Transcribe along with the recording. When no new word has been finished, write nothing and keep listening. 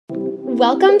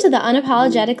Welcome to the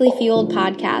Unapologetically Fueled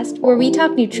podcast, where we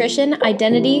talk nutrition,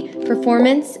 identity,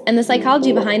 performance, and the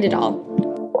psychology behind it all.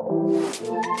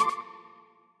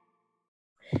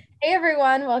 Hey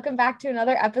everyone, welcome back to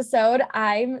another episode.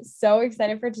 I'm so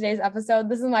excited for today's episode.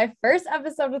 This is my first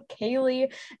episode with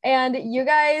Kayleigh, and you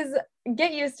guys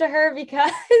get used to her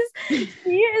because she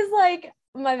is like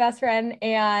my best friend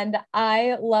and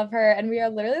I love her, and we are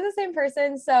literally the same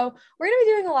person. So we're gonna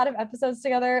be doing a lot of episodes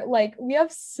together. Like, we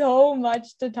have so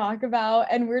much to talk about,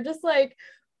 and we're just like,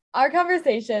 our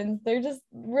conversations,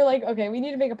 we're like, okay, we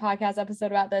need to make a podcast episode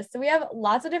about this. So we have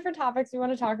lots of different topics we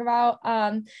want to talk about.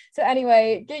 So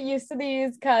anyway, get used to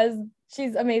these because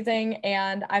she's amazing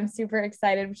and I'm super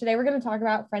excited. Today we're going to talk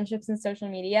about friendships and social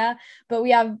media, but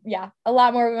we have, a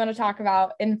lot more we want to talk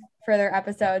about in further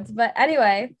episodes. But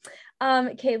anyway,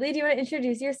 Kayleigh, do you want to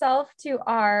introduce yourself to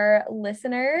our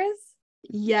listeners?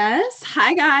 Yes.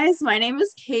 Hi guys. My name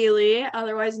is Kayleigh,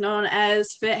 otherwise known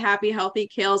as Fit Happy Healthy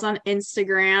Kales on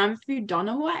Instagram. If you don't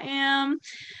know who I am,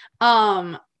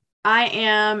 I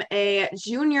am a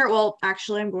junior. Well,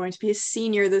 actually, I'm going to be a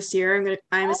senior this year.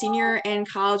 I'm a senior in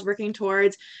college working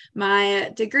towards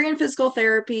my degree in physical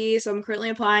therapy. So I'm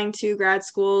currently applying to grad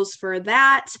schools for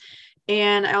that.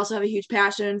 And I also have a huge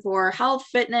passion for health,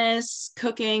 fitness,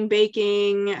 cooking,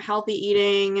 baking, healthy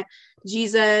eating,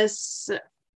 Jesus,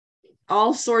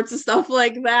 all sorts of stuff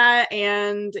like that.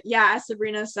 And yeah, as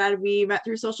Sabrina said, we met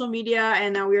through social media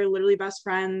and now we are literally best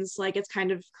friends. Like, it's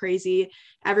kind of crazy.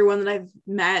 Everyone that I've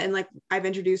met and like I've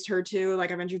introduced her to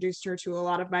a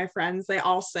lot of my friends, they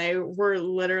all say we're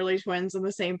literally twins and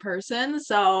the same person.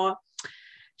 So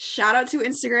shout out to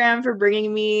Instagram for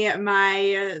bringing me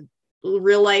my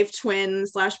real life twin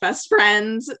 / best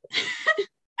friends.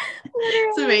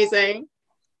 It's amazing.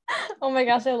 Oh my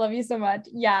gosh, I love you so much.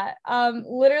 Yeah.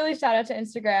 Literally shout out to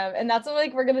Instagram. And that's what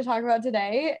like we're gonna talk about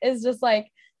today, is just like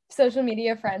social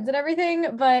media friends and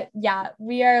everything. But yeah,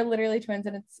 we are literally twins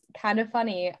and it's kind of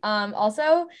funny.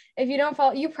 Also, if you don't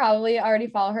follow, you probably already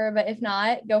follow her, but if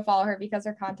not, go follow her because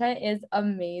her content is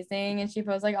amazing and she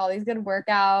posts like all these good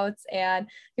workouts. And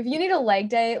if you need a leg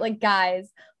day, like guys,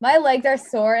 my legs are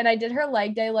sore and I did her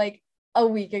leg day like a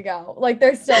week ago. Like,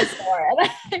 they're still sore.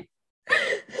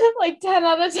 And like 10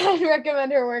 out of 10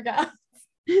 recommend her workout.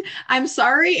 I'm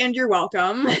sorry and you're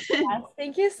welcome. Yes,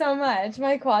 thank you so much.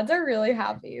 My quads are really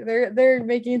happy. They're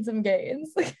making some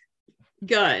gains.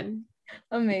 Good.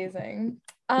 Amazing.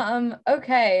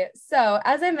 Okay, so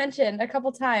as I mentioned a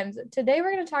couple times, today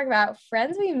we're going to talk about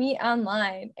friends we meet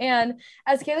online. And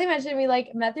as Kayleigh mentioned, we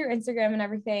like met through Instagram and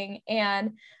everything.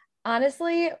 And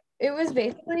honestly, it was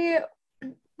basically,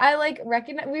 I like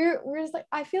recognize we're just like,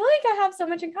 I feel like I have so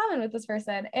much in common with this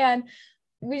person. And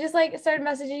we just like started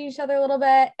messaging each other a little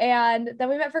bit. And then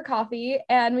we met for coffee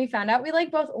and we found out we like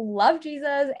both love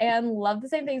Jesus and love the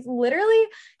same things, literally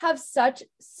have such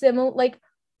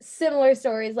similar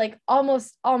stories, like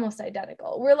almost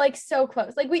identical. We're like so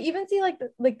close. Like, we even see like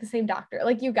the same doctor,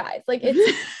 like you guys, like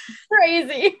it's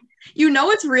crazy. You know,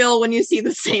 it's real when you see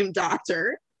the same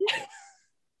doctor.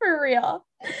 For real.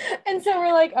 And so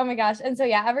we're like, oh my gosh. And so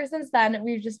yeah, ever since then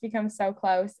we've just become so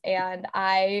close and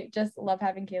I just love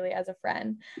having Kayleigh as a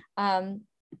friend.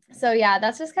 So yeah,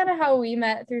 that's just kind of how we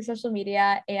met through social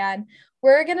media. And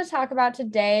we're going to talk about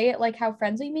today, like how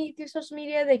friends we meet through social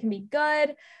media, they can be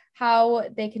good, how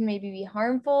they can maybe be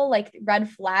harmful, like red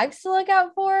flags to look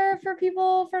out for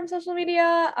people from social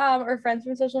media, or friends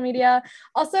from social media.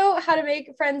 Also, how to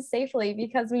make friends safely,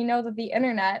 because we know that the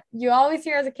internet, you always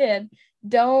hear as a kid,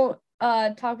 don't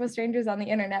talk with strangers on the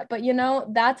internet, but you know,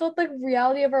 that's what the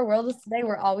reality of our world is today.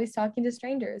 We're always talking to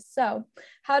strangers. So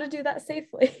how to do that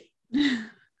safely.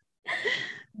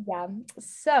 Yeah.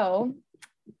 So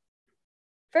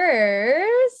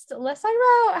first, let's talk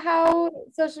about how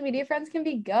social media friends can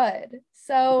be good.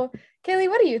 So Kayleigh,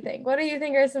 what do you think? What do you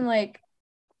think are some like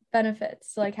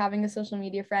benefits to like having a social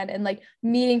media friend and like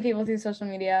meeting people through social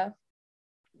media?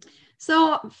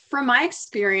 So from my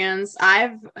experience,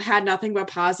 I've had nothing but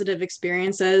positive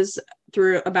experiences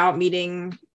about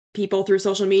meeting people through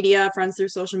social media, friends through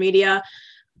social media.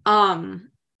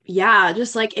 Yeah,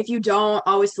 just like if you don't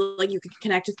always feel like you can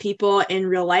connect with people in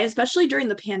real life, especially during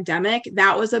the pandemic,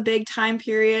 that was a big time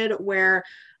period where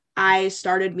I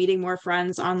started meeting more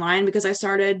friends online because I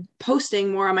started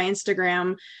posting more on my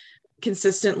Instagram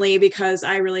consistently because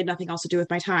I really had nothing else to do with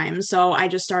my time. So I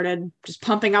just started just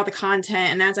pumping out the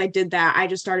content. And as I did that, I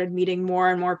just started meeting more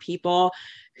and more people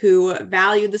who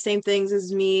valued the same things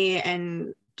as me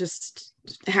and just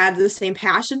had the same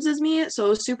passions as me. So it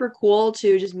was super cool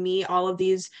to just meet all of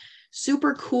these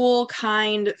super cool,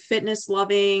 kind, fitness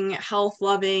loving, health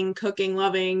loving, cooking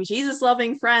loving, Jesus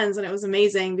loving friends. And it was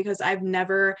amazing because I've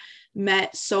never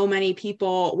met so many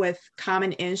people with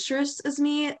common interests as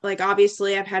me. Like,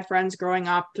 obviously, I've had friends growing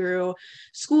up through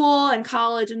school and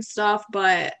college and stuff,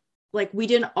 but like we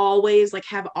didn't always like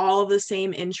have all of the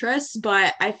same interests.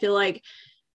 But I feel like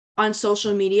on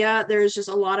social media, there's just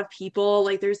a lot of people,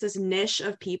 like there's this niche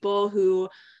of people who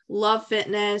love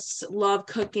fitness, love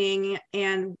cooking,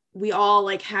 and we all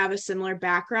like have a similar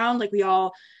background. Like we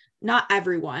all, not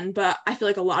everyone, but I feel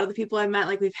like a lot of the people I've met,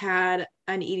 like we've had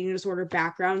an eating disorder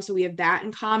background. So we have that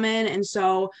in common. And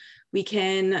so we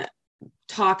can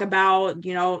talk about,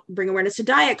 you know, bring awareness to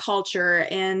diet culture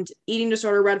and eating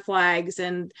disorder red flags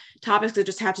and topics that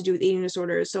just have to do with eating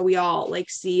disorders. So we all like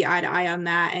see eye to eye on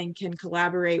that and can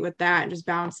collaborate with that and just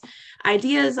bounce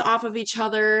ideas off of each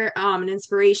other and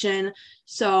inspiration.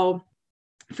 So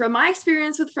from my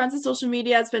experience with friends and social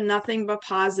media, it's been nothing but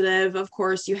positive. Of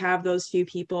course, you have those few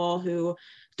people who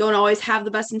don't always have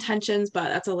the best intentions, but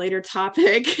that's a later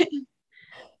topic.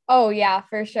 Oh yeah,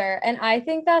 for sure. And I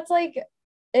think that's like,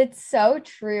 it's so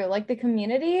true. Like the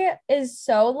community is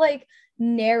so like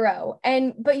narrow,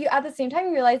 and but you at the same time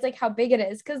you realize like how big it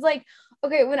is. Cause like,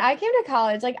 okay, when I came to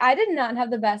college, like I did not have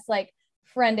the best like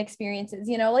friend experiences,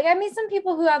 you know, like I meet some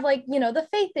people who have like, you know, the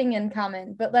faith thing in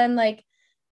common, but then like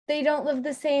they don't live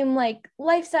the same like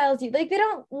lifestyles. Like they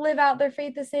don't live out their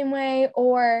faith the same way,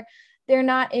 or they're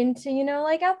not into, you know,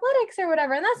 like athletics or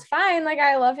whatever. And that's fine. Like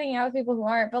I love hanging out with people who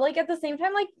aren't, but like at the same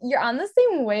time, like you're on the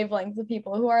same wavelength with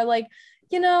people who are like,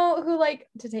 you know, who like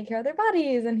to take care of their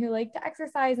bodies and who like to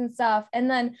exercise and stuff. And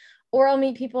then, or I'll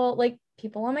meet people like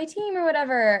people on my team or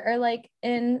whatever, or like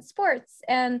in sports,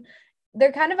 and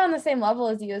they're kind of on the same level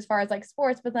as you as far as like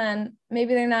sports, but then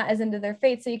maybe they're not as into their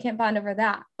faith. So you can't bond over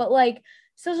that. But like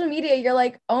social media, you're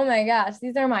like, oh my gosh,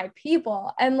 these are my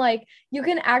people. And like, you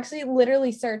can actually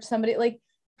literally search somebody like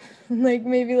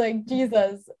maybe like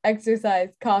Jesus, exercise,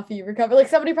 coffee, recover. Like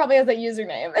somebody probably has that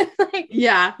username. And like,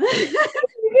 Yeah.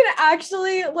 you can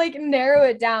actually like narrow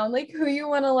it down, like who you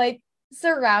want to like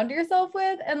surround yourself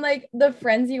with and like the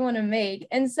friends you want to make.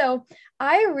 And so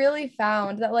I really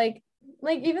found that like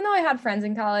even though I had friends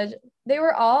in college, they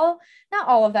were all, not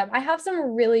all of them. I have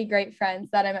some really great friends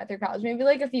that I met through college, maybe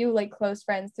like a few like close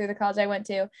friends through the college I went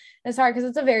to. And it's hard because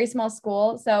it's a very small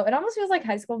school. So it almost feels like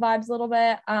high school vibes a little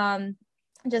bit,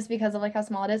 just because of like how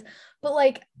small it is. But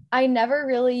like, I never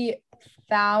really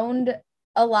found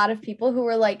a lot of people who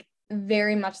were like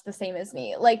very much the same as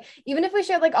me. Like, even if we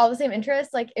shared like all the same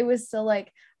interests, like it was still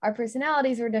like our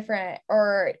personalities were different,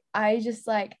 or I just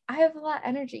like, I have a lot of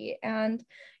energy, and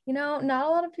you know, not a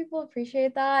lot of people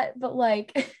appreciate that, but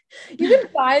like you can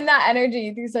find that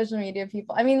energy through social media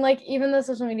people. I mean, like even though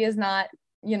social media is not,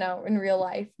 you know, in real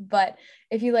life, but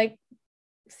if you like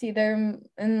see them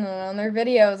on their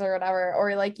videos or whatever,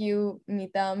 or like you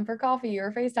meet them for coffee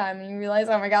or FaceTime and you realize,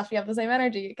 oh my gosh, we have the same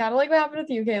energy. Kind of like what happened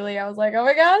with you, Kayleigh. I was like, oh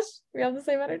my gosh, we have the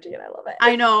same energy and I love it.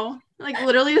 I know. Like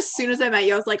literally as soon as I met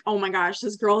you, I was like, oh my gosh,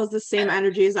 this girl has the same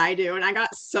energy as I do. And I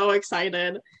got so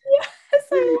excited. Yes,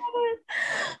 I love it.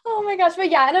 Oh my gosh.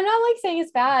 But yeah, and I'm not like saying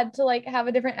it's bad to like have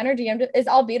a different energy. It's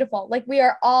all beautiful. Like we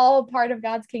are all part of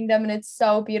God's kingdom and it's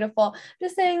so beautiful.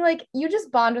 Just saying like you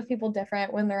just bond with people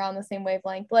different when they're on the same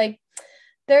wavelength. Like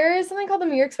there is something called the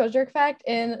mere exposure effect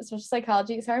in social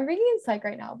psychology. Sorry, I'm reading in psych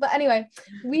right now. But anyway,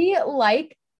 we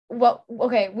like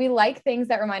we like things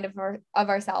that remind of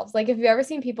ourselves. Like if you've ever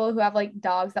seen people who have like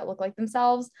dogs that look like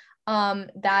themselves,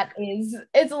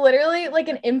 it's literally like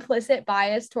an implicit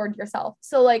bias toward yourself.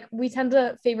 So like we tend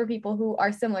to favor people who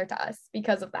are similar to us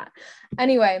because of that.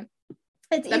 Anyway,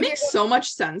 that makes so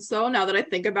much sense though, now that I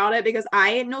think about it, because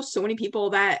I know so many people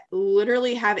that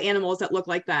literally have animals that look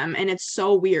like them, and it's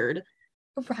so weird.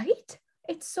 Right?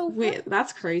 It's so wait,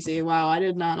 that's crazy. Wow, I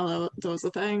did not know that was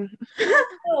a thing.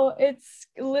 No, it's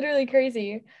literally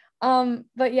crazy.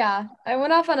 But yeah, I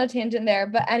went off on a tangent there.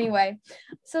 But anyway,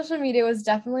 social media was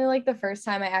definitely like the first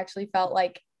time I actually felt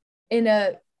like in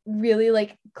a really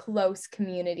like close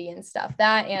community and stuff.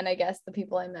 That, and I guess the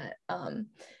people I met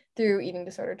through eating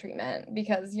disorder treatment,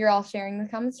 because you're all sharing the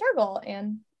common struggle,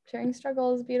 and sharing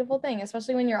struggle is a beautiful thing,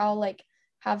 especially when you're all like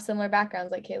have similar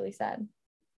backgrounds, like Kayleigh said.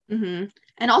 Mm-hmm.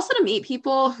 And also to meet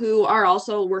people who are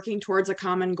also working towards a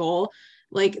common goal,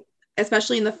 like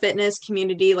especially in the fitness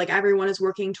community, like everyone is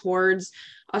working towards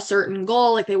a certain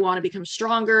goal, like they want to become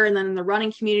stronger. And then in the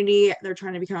running community, we're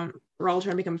all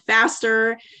trying to become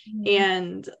faster. Mm-hmm.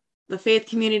 And the faith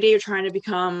community, you're trying to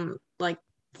become like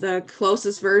the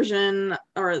closest version,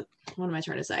 or what am I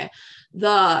trying to say?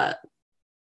 A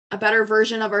better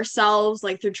version of ourselves.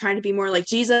 Like they're trying to be more like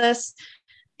Jesus.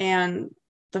 And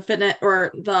the fitness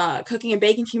or the cooking and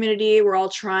baking community. We're all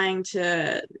trying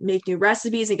to make new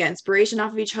recipes and get inspiration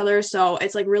off of each other. So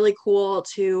it's like really cool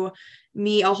to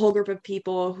meet a whole group of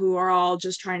people who are all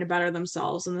just trying to better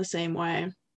themselves in the same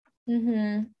way.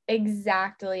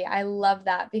 Exactly. I love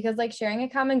that because like sharing a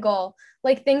common goal,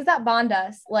 like things that bond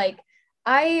us, like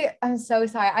I'm so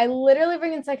sorry. I literally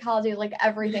bring in psychology, like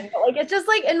everything, but like it's just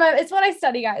like it's what I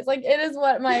study, guys. Like it is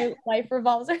what my life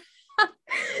revolves around.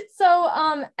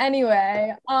 So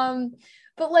anyway,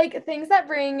 but like things that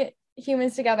bring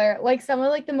humans together, like some of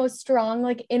like the most strong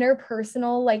like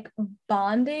interpersonal like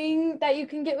bonding that you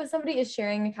can get with somebody is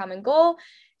sharing a common goal,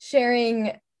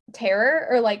 sharing terror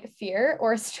or like fear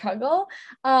or struggle,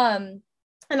 and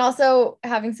also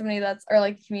having somebody that's or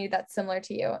like a community that's similar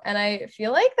to you. And I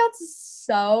feel like that's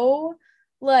so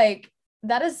like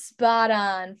that is spot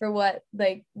on for what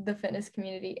like the fitness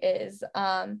community is,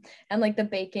 and like the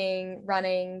baking,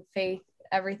 running, faith,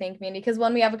 everything community, because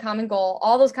when we have a common goal,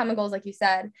 all those common goals like you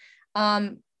said,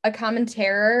 a common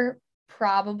terror,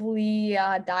 probably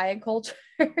diet culture.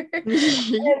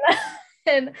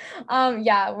 and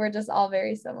yeah, we're just all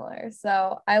very similar,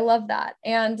 so I love that.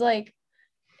 And like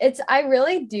I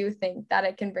really do think that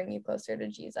it can bring you closer to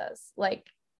Jesus, like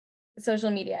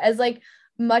social media, as like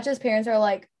much as parents are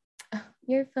like,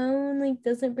 your phone like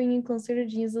doesn't bring you closer to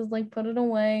Jesus, like put it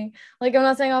away. Like I'm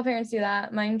not saying all parents do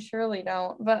that, mine surely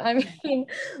don't, but I mean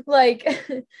like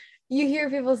you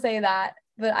hear people say that,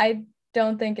 but I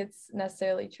don't think it's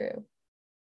necessarily true.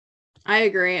 I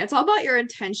agree. It's all about your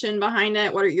intention behind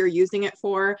it, what you're using it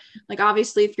for. Like,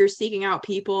 obviously, if you're seeking out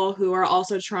people who are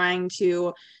also trying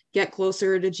to get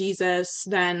closer to Jesus,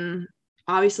 then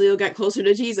obviously you'll get closer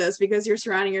to Jesus because you're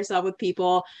surrounding yourself with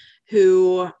people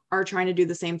who are trying to do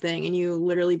the same thing, and you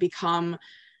literally become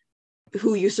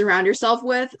who you surround yourself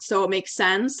with. So it makes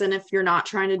sense. And if you're not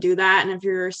trying to do that, and if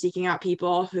you're seeking out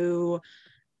people who,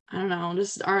 I don't know,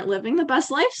 just aren't living the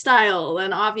best lifestyle,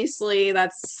 then obviously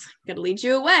that's going to lead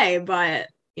you away. But,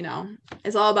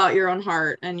 it's all about your own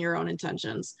heart and your own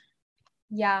intentions.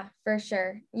 Yeah, for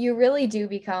sure. You really do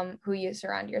become who you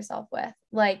surround yourself with.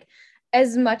 Like,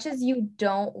 as much as you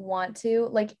don't want to,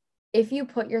 like, if you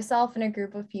put yourself in a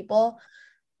group of people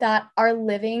that are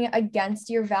living against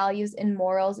your values and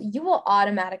morals, you will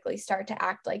automatically start to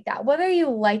act like that, whether you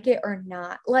like it or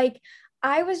not. Like,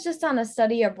 I was just on a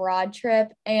study abroad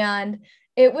trip, and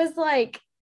it was like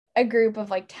a group of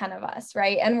like 10 of us,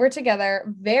 right? And we're together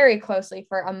very closely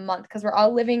for a month because we're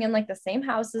all living in like the same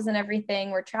houses and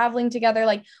everything. We're traveling together.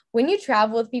 Like when you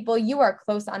travel with people, you are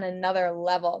close on another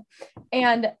level.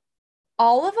 And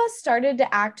all of us started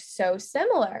to act so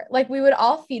similar. Like we would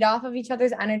all feed off of each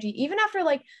other's energy, even after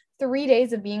like 3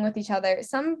 days of being with each other.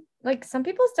 Some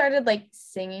people started like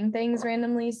singing things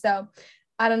randomly. So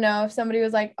I don't know, if somebody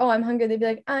was like, oh, I'm hungry, they'd be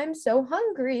like, I'm so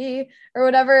hungry or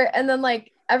whatever. And then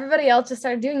like everybody else just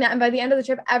started doing that. And by the end of the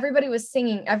trip, everybody was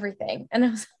singing everything. And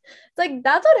it's like,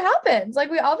 that's what happens. Like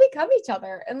we all become each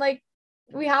other. And like,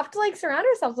 we have to like surround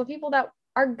ourselves with people that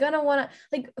are gonna want to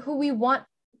like who we want,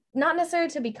 not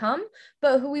necessarily to become,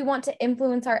 but who we want to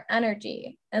influence our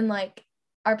energy and like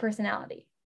our personality.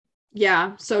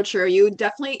 Yeah, so true. You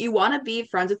want to be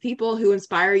friends with people who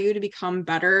inspire you to become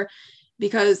better,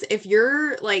 because if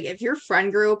your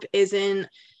friend group isn't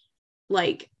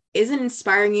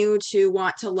inspiring you to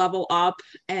want to level up,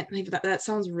 and like that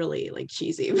sounds really like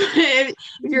cheesy, but if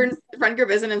your friend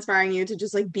group isn't inspiring you to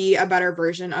just like be a better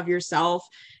version of yourself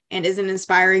and isn't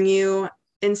inspiring you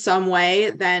in some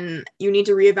way, then you need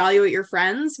to reevaluate your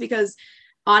friends. Because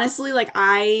honestly, like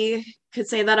I could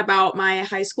say that about my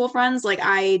high school friends. Like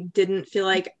I didn't feel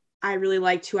like I really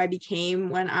liked who I became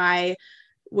when I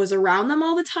was around them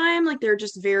all the time. Like they're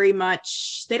just they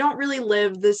don't really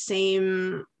live the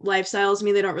same lifestyle as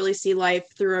me. They don't really see life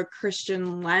through a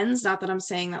Christian lens. Not that I'm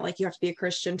saying that like you have to be a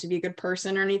Christian to be a good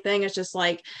person or anything. It's just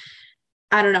like,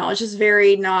 I don't know, it's just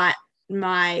very not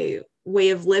my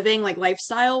way of living, like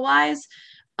lifestyle wise.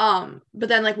 But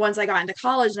then like once I got into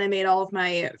college and I made all of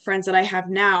my friends that I have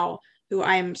now, who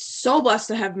I'm so blessed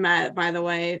to have met, by the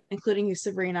way, including you,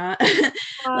 Sabrina,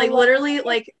 like literally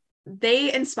like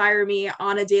they inspire me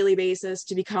on a daily basis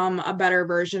to become a better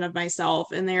version of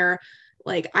myself. And they're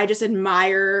like, I just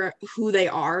admire who they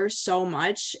are so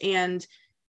much. And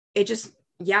it just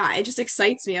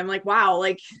excites me. I'm like, wow,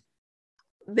 like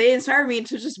they inspire me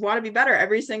to just want to be better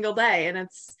every single day. And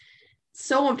it's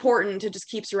so important to just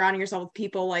keep surrounding yourself with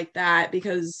people like that,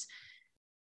 because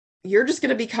you're just going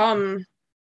to become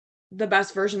the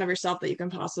best version of yourself that you can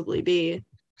possibly be.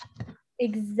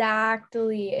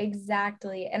 Exactly.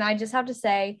 And I just have to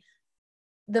say,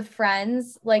 the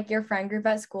friends, like your friend group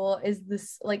at school is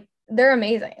this, like, they're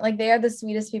amazing. Like they are the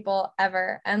sweetest people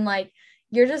ever. And like,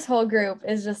 your just whole group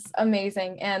is just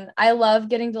amazing. And I love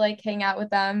getting to like hang out with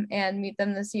them and meet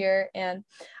them this year. And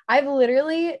I've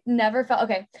literally never felt,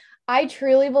 okay, I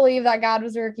truly believe that God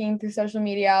was working through social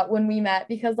media when we met,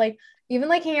 because like, even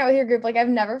like hanging out with your group, like I've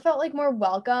never felt like more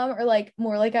welcome or like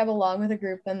more like I belong with a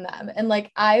group than them. And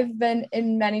like, I've been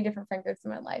in many different friend groups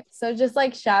in my life. So just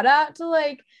like shout out to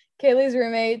like Kayleigh's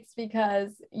roommates,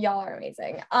 because y'all are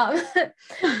amazing.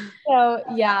 So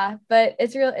yeah, but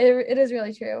it's real. It is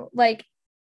really true. Like,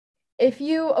 if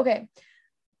you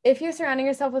surrounding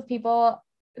yourself with people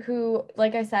who,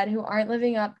 like I said, who aren't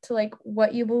living up to like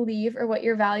what you believe or what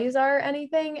your values are or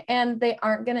anything, and they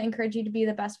aren't going to encourage you to be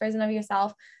the best version of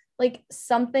yourself, like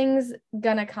something's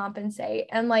gonna compensate.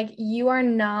 And like, you are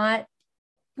not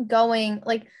going,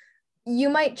 like, you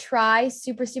might try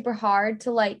super, super hard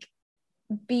to like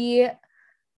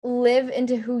live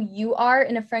into who you are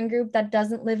in a friend group that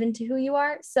doesn't live into who you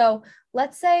are. So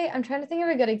let's say, I'm trying to think of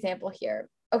a good example here.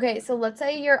 Okay, so let's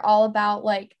say you're all about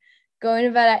like going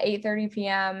to bed at 8:30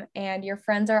 p.m. and your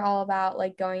friends are all about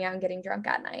like going out and getting drunk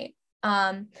at night.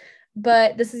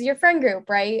 But this is your friend group,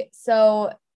 right?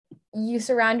 So you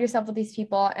surround yourself with these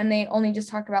people and they only just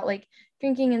talk about like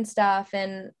drinking and stuff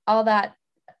and all that,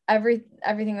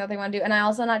 everything that they want to do. And I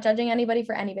also not judging anybody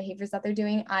for any behaviors that they're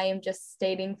doing. I am just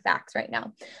stating facts right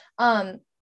now.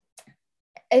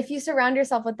 If you surround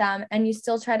yourself with them and you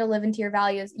still try to live into your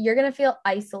values, you're going to feel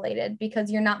isolated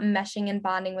because you're not meshing and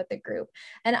bonding with the group.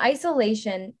 And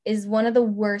isolation is one of the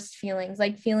worst feelings,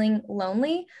 like feeling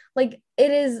lonely. Like,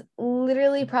 it is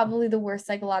literally probably the worst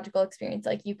psychological experience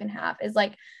like you can have, is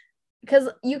like, because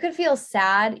you could feel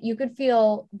sad, you could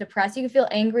feel depressed, you could feel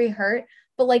angry, hurt.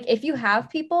 But like, if you have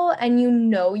people and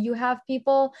you have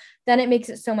people, then it makes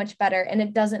it so much better and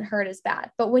it doesn't hurt as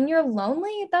bad. But when you're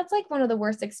lonely, that's like one of the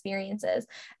worst experiences.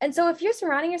 And so if you're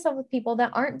surrounding yourself with people that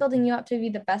aren't building you up to be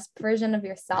the best version of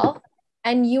yourself,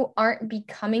 and you aren't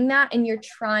becoming that, and you're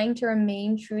trying to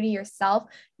remain true to yourself,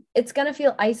 it's going to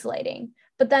feel isolating.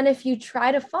 But then if you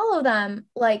try to follow them,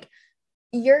 like,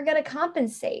 you're going to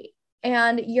compensate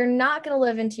and you're not going to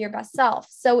live into your best self.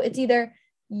 So it's either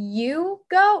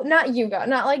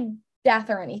not like death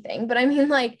or anything, but I mean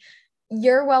like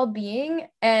your well-being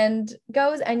and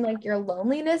goes, and like your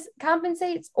loneliness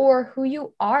compensates, or who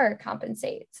you are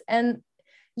compensates. And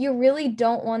you really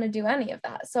don't want to do any of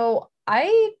that. So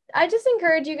I just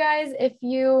encourage you guys, if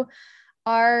you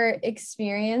are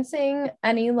experiencing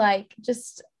any like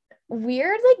just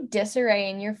weird like disarray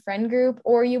in your friend group,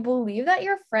 or you believe that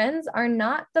your friends are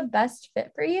not the best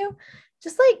fit for you,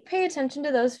 just like pay attention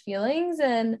to those feelings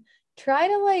and try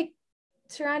to like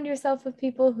surround yourself with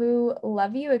people who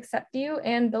love you, accept you,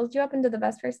 and build you up into the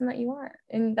best person that you are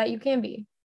and that you can be.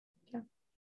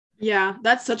 Yeah,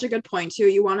 that's such a good point too.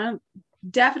 You want to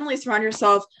definitely surround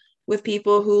yourself with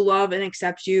people who love and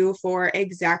accept you for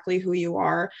exactly who you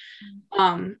are.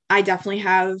 I definitely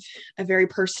have a very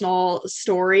personal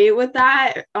story with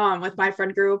that, with my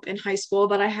friend group in high school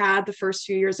that I had the first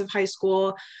few years of high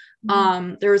school.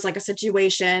 There was like a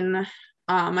situation,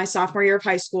 my sophomore year of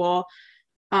high school,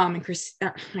 and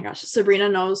oh my gosh, Sabrina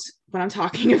knows what I'm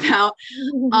talking about.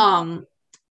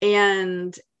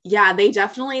 And yeah,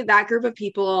 that group of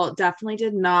people definitely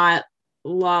did not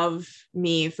love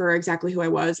me for exactly who I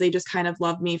was. They just kind of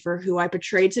loved me for who I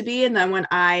portrayed to be. And then when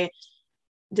I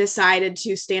decided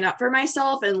to stand up for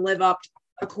myself and live up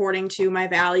according to my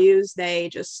values, they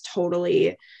just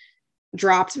totally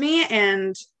dropped me.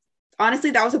 And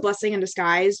honestly, that was a blessing in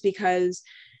disguise, because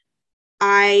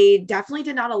I definitely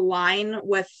did not align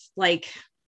with like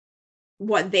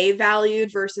what they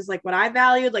valued versus like what I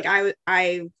valued. Like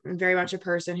I'm very much a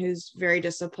person who's very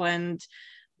disciplined,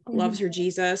 loves her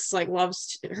Jesus, like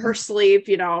loves her sleep,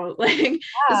 like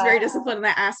is very disciplined in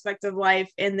that aspect of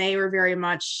life. And they were very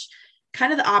much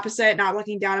kind of the opposite, not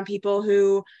looking down on people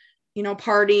who,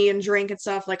 party and drink and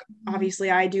stuff. Like,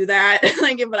 obviously I do that,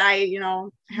 like, but I,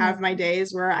 have my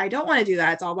days where I don't want to do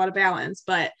that. It's all about a balance.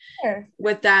 But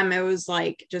with them, it was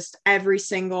like just every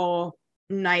single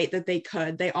night that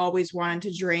they always wanted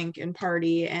to drink and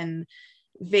party and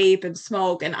vape and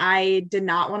smoke. And I did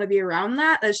not want to be around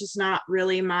that. That's just not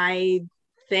really my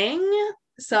thing.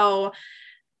 So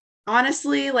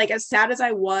honestly, like, as sad as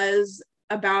I was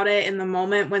about it in the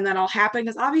moment when that all happened,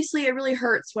 because obviously it really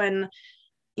hurts when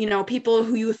people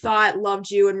who you thought loved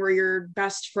you and were your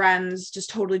best friends just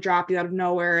totally drop you out of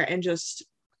nowhere and just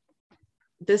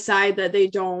decide that they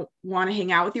don't want to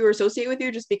hang out with you or associate with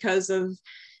you just because of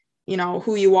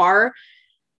who you are.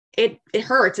 It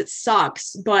hurts, it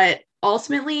sucks, but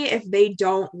ultimately, if they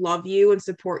don't love you and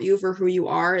support you for who you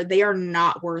are, they are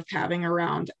not worth having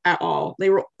around at all. They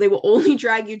will only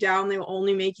drag you down. They will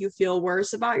only make you feel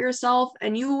worse about yourself.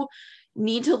 And you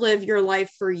need to live your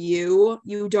life for you.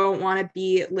 You don't want to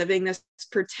be living this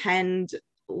pretend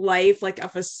life, like a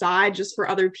facade just for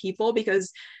other people,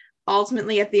 because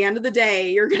ultimately at the end of the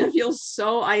day, you're going to feel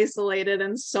so isolated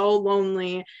and so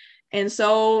lonely and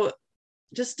so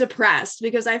just depressed.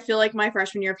 Because I feel like my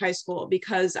freshman year of high school,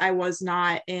 because I was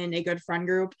not in a good friend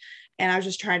group and I was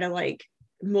just trying to like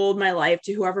mold my life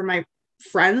to whoever my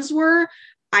friends were,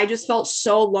 I just felt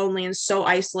so lonely and so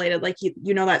isolated. Like,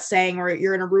 you know, that saying where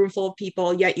you're in a room full of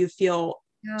people, yet you feel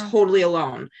totally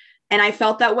alone. And I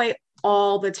felt that way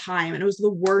all the time. And it was the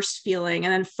worst feeling.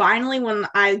 And then finally, when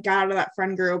I got out of that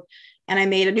friend group and I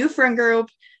made a new friend group,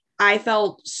 I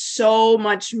felt so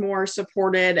much more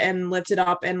supported and lifted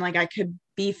up, and like I could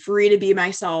be free to be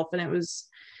myself. And it was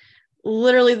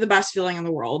literally the best feeling in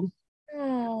the world.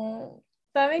 Oh,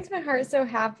 that makes my heart so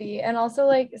happy, and also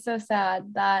like so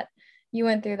sad that you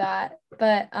went through that.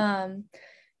 But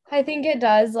I think it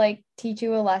does like teach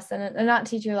you a lesson, and not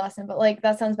teach you a lesson, but like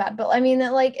that sounds bad, but I mean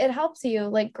that like it helps you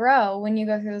like grow when you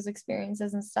go through those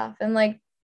experiences and stuff. And like,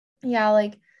 yeah,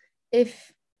 like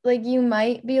if like you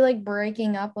might be like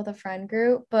breaking up with a friend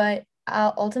group, but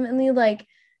ultimately like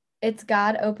it's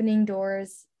God opening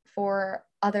doors for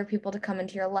other people to come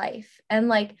into your life. And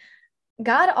like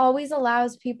God always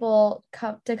allows people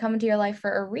to come into your life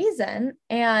for a reason.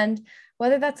 And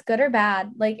whether that's good or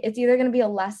bad, like it's either going to be a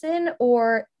lesson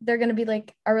or they're going to be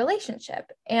like a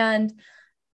relationship. And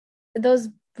those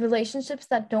relationships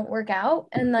that don't work out,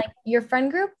 and like your friend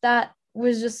group that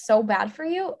was just so bad for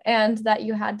you and that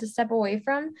you had to step away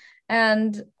from,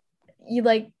 and you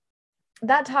like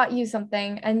that taught you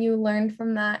something, and you learned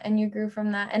from that and you grew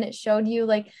from that, and it showed you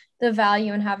like the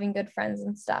value in having good friends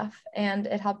and stuff, and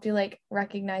it helped you like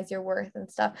recognize your worth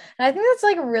and stuff. And I think that's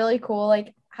like really cool,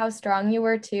 like how strong you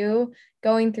were too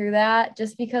going through that,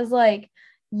 just because like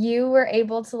you were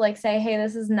able to like say, hey,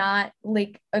 this is not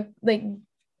like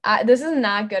this is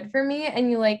not good for me,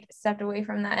 and you like stepped away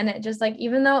from that. And it just like,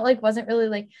 even though it like wasn't really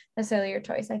like necessarily your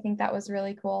choice, I think that was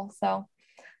really cool. So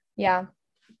yeah,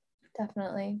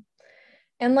 definitely.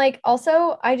 And like,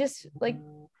 also, I just like,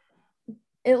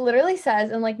 it literally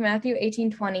says in like Matthew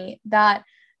 18:20 that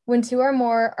when two or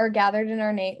more are gathered in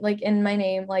our name, like in my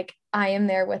name, like I am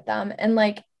there with them. And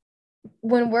like,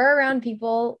 when we're around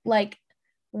people, like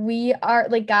we are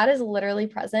like, God is literally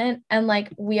present, and like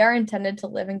we are intended to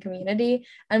live in community,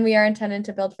 and we are intended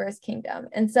to build for his kingdom.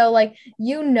 And so like,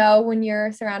 you know, when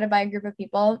you're surrounded by a group of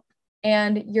people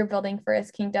and you're building for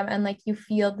his kingdom, and like you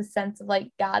feel the sense of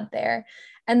like God there.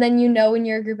 And then you know when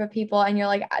you're a group of people and you're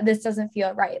like, this doesn't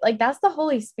feel right, like that's the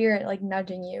Holy Spirit like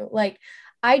nudging you. Like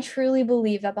I truly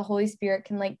believe that the Holy Spirit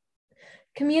can like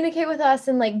communicate with us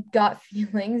and like gut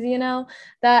feelings, you know,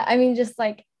 that I mean just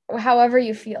like however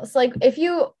you feel. So like if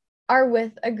you are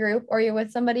with a group or you're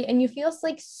with somebody and you feel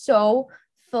like so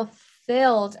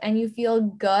fulfilled and you feel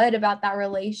good about that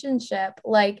relationship,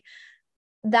 like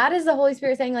that is the Holy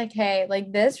Spirit saying like, hey,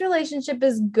 like this relationship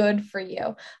is good for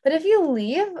you. But if you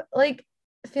leave like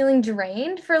feeling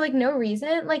drained for like no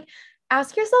reason, like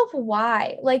ask yourself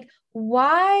why. Like,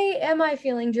 why am I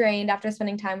feeling drained after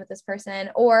spending time with this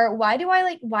person? Or why do I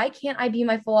like, why can't I be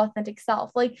my full authentic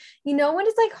self? Like, you know, when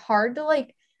it's like hard to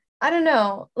like, I don't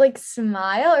know, like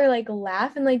smile or like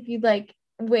laugh and like be like,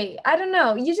 wait, I don't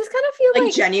know. You just kind of feel Like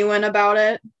like genuine about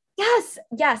it.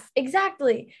 yes,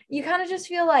 exactly. You kind of just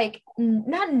feel like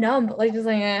not numb, but like just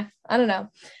like, I don't know. And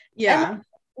Yeah.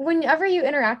 whenever you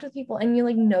interact with people and you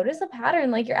like notice a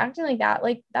pattern, like you're acting like that,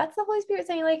 like that's the Holy Spirit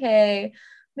saying like, hey,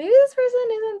 maybe this person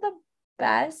isn't the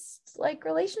best like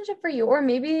relationship for you, or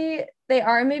maybe they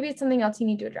are, maybe it's something else you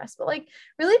need to address. But like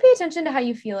really pay attention to how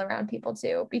you feel around people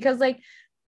too, because like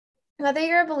whether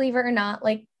you're a believer or not,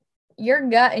 like your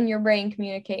gut and your brain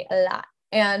communicate a lot.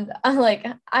 And like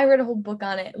I read a whole book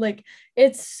on it. Like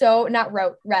it's so not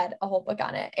read a whole book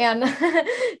on it. And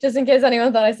just in case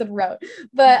anyone thought I said wrote,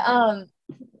 but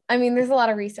I mean, there's a lot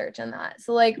of research in that.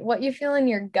 So like what you feel in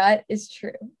your gut is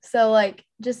true. So like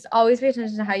just always pay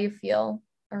attention to how you feel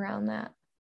around that.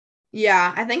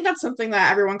 Yeah, I think that's something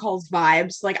that everyone calls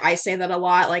vibes. Like I say that a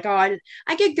lot, like, oh,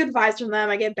 I get good vibes from them,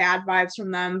 I get bad vibes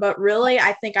from them. But really,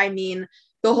 I think I mean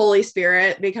the Holy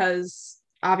Spirit, because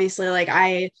obviously, like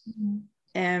I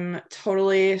am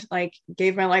totally like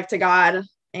gave my life to God,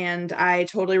 and I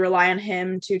totally rely on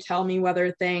him to tell me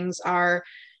whether things are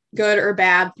good or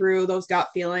bad through those gut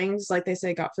feelings. Like they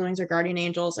say, gut feelings are guardian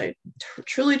angels. I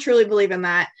truly believe in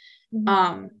that.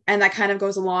 And that kind of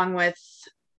goes along with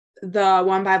the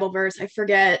one Bible verse. I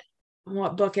forget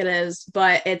what book it is,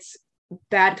 but it's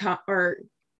bad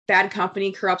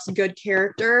company corrupts good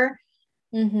character.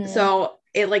 So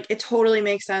it totally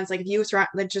makes sense. Like if you surround,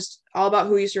 like just all about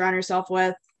who you surround yourself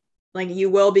with. like you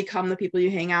will become the people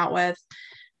you hang out with.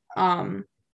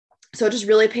 So just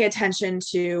really pay attention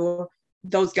to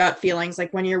those gut feelings,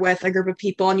 like when you're with a group of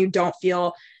people and you don't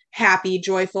feel happy,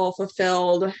 joyful,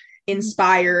 fulfilled,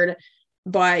 inspired,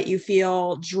 but you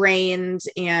feel drained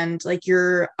and like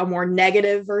you're a more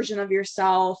negative version of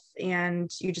yourself, and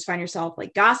you just find yourself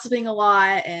like gossiping a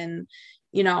lot and,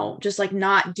 you know, just like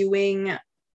not doing,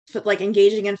 like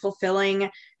engaging in fulfilling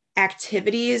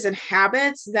activities and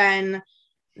habits, then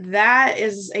that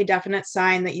is a definite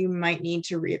sign that you might need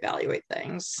to reevaluate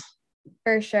things.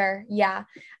 For sure. Yeah.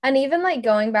 And even like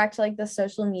going back to like the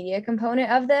social media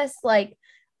component of this, like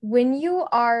when you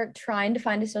are trying to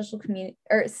find a social media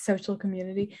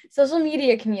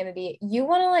community, you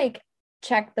want to like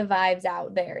check the vibes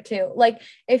out there too. Like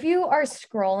if you are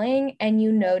scrolling and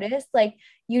you notice like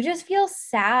you just feel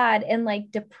sad and like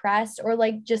depressed or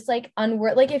like just like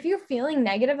unworthy, like if you're feeling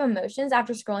negative emotions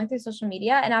after scrolling through social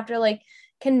media and after like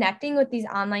connecting with these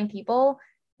online people,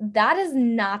 that is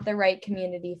not the right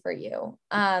community for you.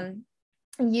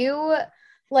 You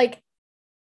like,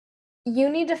 you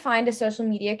need to find a social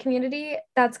media community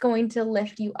that's going to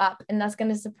lift you up and that's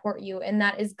going to support you. And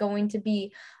that is going to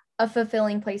be a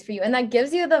fulfilling place for you. And that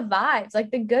gives you the vibes, like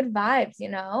the good vibes, you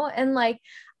know? And like,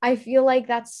 I feel like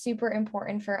that's super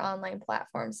important for online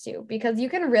platforms too, because you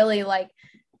can really like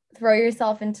throw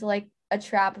yourself into like a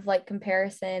trap of like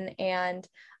comparison and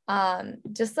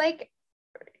just like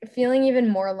feeling even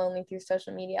more lonely through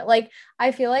social media. Like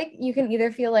I feel like you can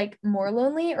either feel like more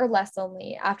lonely or less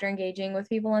lonely after engaging with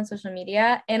people on social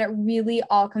media, and it really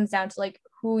all comes down to like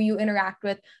who you interact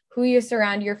with, who you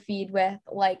surround your feed with,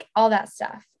 like all that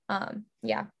stuff.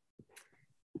 Yeah,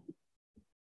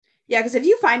 because if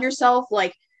you find yourself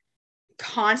like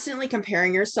constantly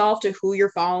comparing yourself to who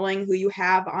you're following, who you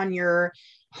have on your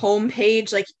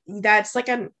homepage, like that's like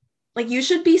like you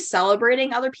should be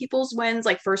celebrating other people's wins.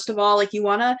 Like first of all, like you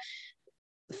want to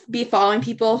be following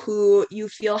people who you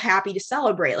feel happy to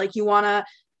celebrate, like you want to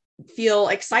feel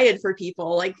excited for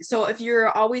people. Like so if you're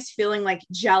always feeling like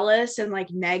jealous and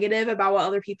like negative about what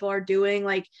other people are doing,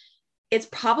 like it's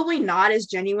probably not as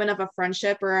genuine of a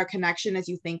friendship or a connection as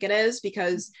you think it is.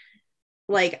 Because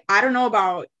like, I don't know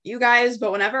about you guys,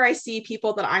 but whenever I see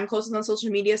people that I'm close with on social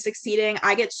media succeeding,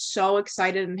 I get so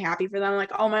excited and happy for them.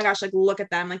 Like, oh my gosh, like, look at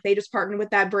them. Like, they just partnered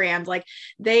with that brand. Like,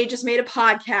 they just made a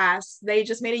podcast. They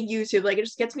just made a YouTube. Like, it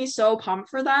just gets me so pumped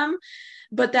for them.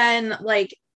 But then,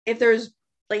 like, if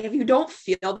you don't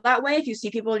feel that way, if you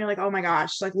see people and you're like, oh my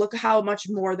gosh, like, look how much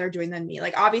more they're doing than me.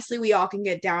 Like, obviously, we all can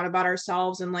get down about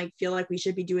ourselves and like feel like we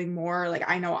should be doing more. Like,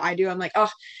 I know I do. I'm like, oh,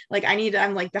 like,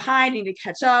 I'm like behind, I need to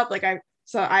catch up.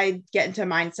 So I get into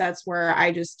mindsets where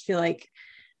I just feel like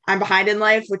I'm behind in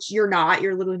life, which you're not.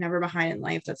 You're literally never behind in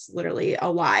life. That's literally a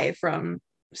lie from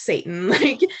Satan.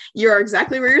 Like you're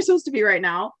exactly where you're supposed to be right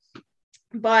now.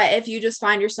 But if you just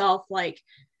find yourself like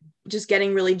just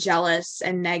getting really jealous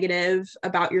and negative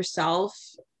about yourself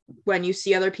when you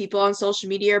see other people on social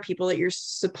media or people that you're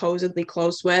supposedly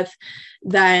close with,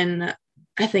 then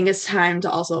I think it's time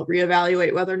to also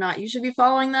reevaluate whether or not you should be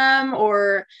following them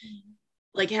or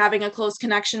like having a close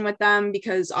connection with them,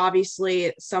 because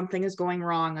obviously something is going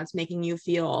wrong that's making you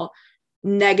feel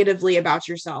negatively about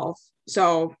yourself.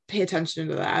 So pay attention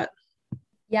to that.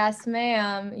 yes,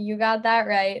 ma'am, you got that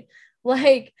right.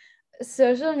 Like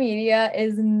social media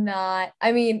is not,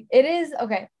 I mean, it is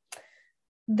okay.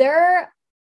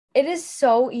 It is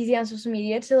so easy on social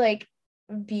media to like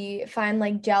find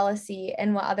like jealousy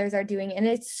and what others are doing, and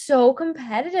it's so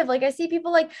competitive. Like I see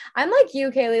people like, I'm like you,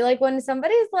 Kayleigh, like when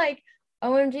somebody's like,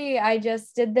 OMG, I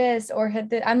just did this or hit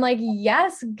that, I'm like,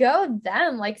 yes, go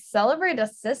them, like celebrate a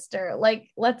sister, like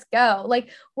let's go.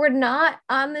 Like we're not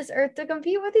on this earth to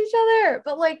compete with each other,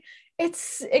 but like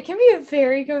it can be a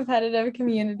very competitive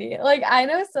community. Like I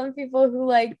know some people who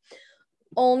like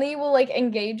only will like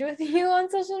engage with you on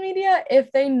social media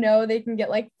if they know they can get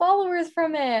like followers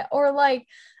from it, or like,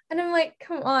 and I'm like,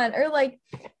 come on, or like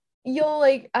you'll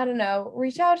like, I don't know,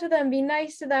 reach out to them, be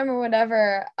nice to them or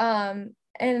whatever,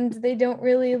 and they don't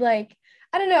really like,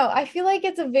 I don't know, I feel like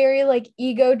it's a very like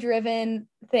ego driven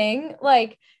thing.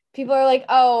 Like people are like,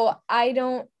 oh, I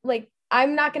don't like,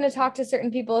 I'm not going to talk to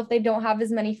certain people if they don't have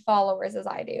as many followers as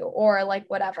I do, or like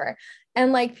whatever.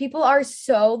 And like people are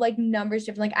so like numbers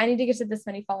driven. Like I need to get to this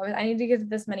many followers, I need to get to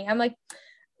this many. I'm like,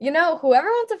 you know, whoever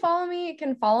wants to follow me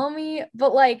can follow me,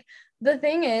 but like the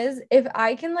thing is, if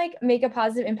I can like make a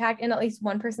positive impact in at least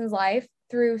one person's life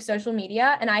through social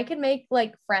media, and I can make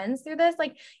like friends through this,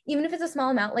 like even if it's a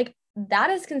small amount, like that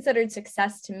is considered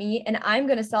success to me, and I'm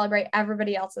going to celebrate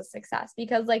everybody else's success,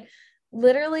 because like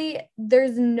literally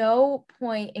there's no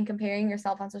point in comparing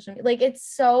yourself on social media. Like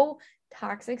it's so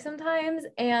toxic sometimes.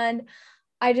 And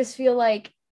I just feel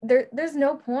like there's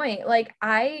no point. Like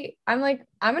I'm like,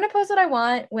 I'm going to post what I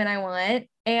want when I want.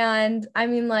 And I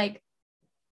mean, like,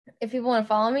 if people want to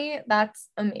follow me, that's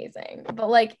amazing. But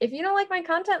like, if you don't like my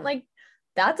content, like,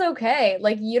 that's okay.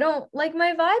 Like, you don't like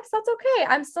my vibes, that's okay.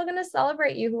 I'm still going to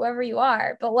celebrate you, whoever you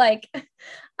are. But like,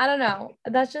 I don't know.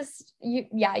 That's just you.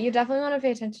 Yeah, you definitely want to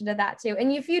pay attention to that too.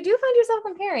 And if you do find yourself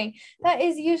comparing, that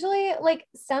is usually like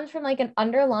stems from like an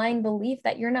underlying belief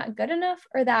that you're not good enough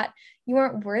or that you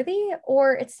aren't worthy,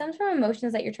 or it stems from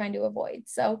emotions that you're trying to avoid.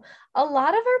 So a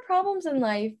lot of our problems in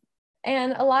life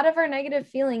and a lot of our negative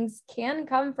feelings can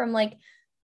come from like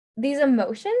these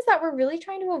emotions that we're really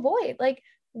trying to avoid. Like,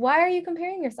 why are you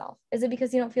comparing yourself? Is it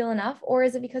because you don't feel enough? Or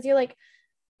is it because you're like,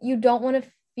 you don't want to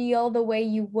feel the way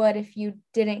you would if you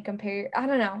didn't compare? I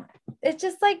don't know. It's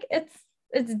just like,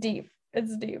 it's deep.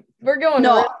 It's deep. We're going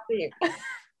No, real deep.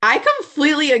 I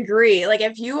completely agree. Like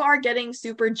if you are getting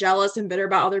super jealous and bitter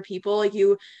about other people, like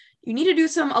you need to do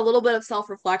a little bit of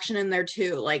self-reflection in there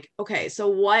too. Like, okay, so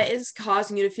what is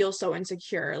causing you to feel so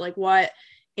insecure? Like what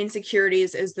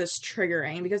insecurities is this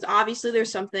triggering? Because obviously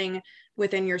there's something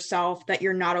within yourself that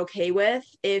you're not okay with.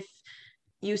 If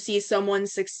you see someone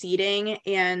succeeding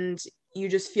and you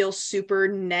just feel super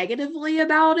negatively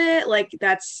about it, like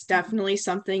that's definitely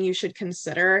something you should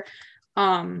consider.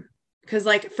 Because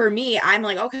like for me, I'm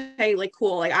like, okay, like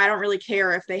cool, like I don't really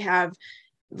care if they have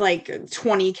like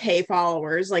 20K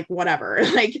followers, like whatever.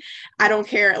 Like I don't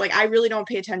care. Like I really don't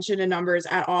pay attention to numbers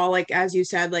at all. Like as you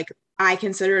said, like I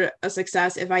consider it a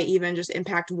success if I even just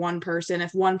impact one person.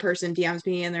 If one person DMs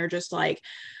me and they're just like,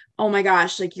 oh my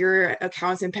gosh, like your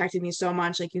account's impacted me so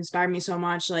much, like you inspired me so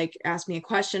much, like ask me a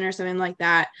question or something like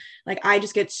that. Like I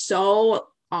just get so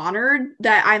honored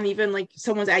that I'm even like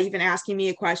someone's even asking me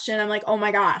a question. I'm like, oh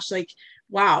my gosh, like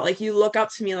wow, like you look up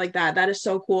to me like that. That is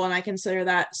so cool. And I consider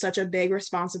that such a big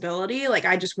responsibility. Like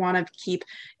I just want to keep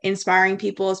inspiring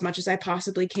people as much as I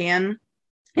possibly can.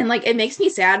 And like it makes me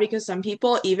sad because some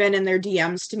people, even in their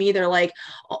DMs to me, they're like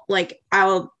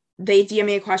they DM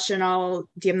me a question, I'll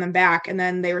DM them back, and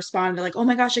then they respond to like, oh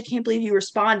my gosh, I can't believe you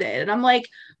responded. And I'm like,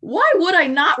 why would I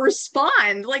not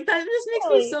respond? Like that just makes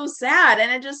me so sad.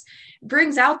 And it just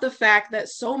brings out the fact that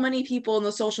so many people in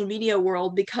the social media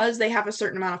world, because they have a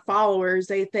certain amount of followers,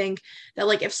 they think that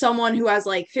like if someone who has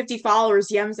like 50 followers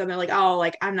DMs them, they're like, oh,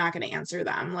 like I'm not going to answer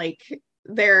them. Like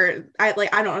I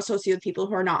don't associate with people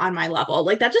who are not on my level.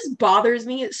 Like that just bothers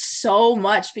me so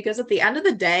much because at the end of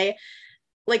the day,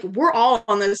 like we're all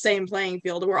on the same playing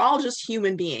field. We're all just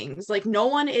human beings. Like no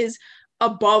one is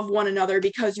above one another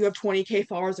because you have 20K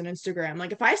followers on Instagram.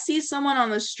 Like if I see someone on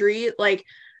the street, like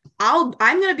I'm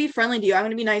going to be friendly to you. I'm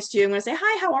going to be nice to you. I'm going to say,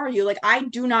 hi, how are you? Like, I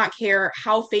do not care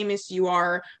how famous you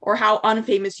are or how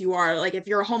unfamous you are. Like if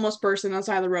you're a homeless person on the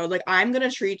side of the road, like I'm going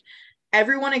to treat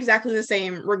everyone exactly the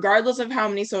same, regardless of how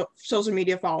many social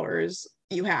media followers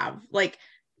you have. Like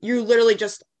you're literally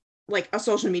just like a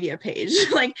social media page.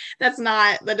 Like that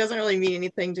doesn't really mean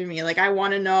anything to me. Like I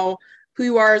want to know who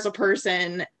you are as a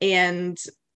person and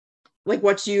like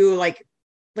what you like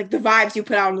the vibes you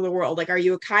put out into the world. Like are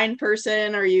you a kind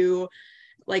person? Are you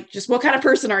like just what kind of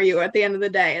person are you at the end of the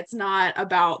day? It's not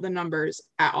about the numbers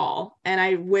at all. And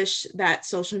I wish that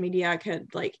social media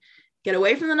could like get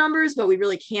away from the numbers, but we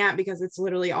really can't because it's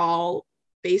literally all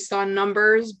based on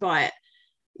numbers. But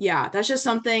yeah, that's just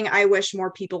something I wish more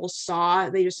people saw.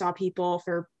 They just saw people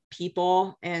for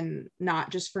people and not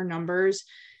just for numbers.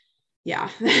 Yeah,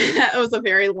 that was a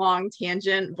very long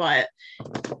tangent, but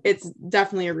it's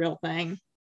definitely a real thing.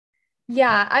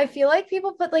 Yeah, I feel like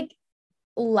people put like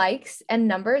likes and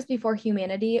numbers before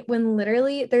humanity when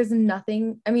literally there's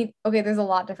nothing. I mean, okay, there's a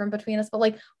lot different between us, but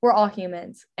like we're all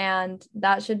humans and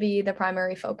that should be the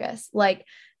primary focus. Like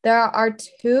there are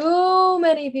too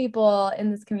many people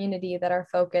in this community that are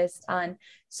focused on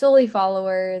solely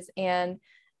followers, and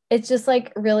it's just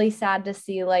like really sad to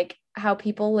see like how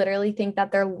people literally think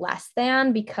that they're less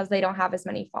than because they don't have as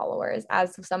many followers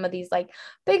as some of these like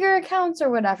bigger accounts or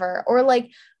whatever. Or like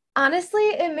honestly,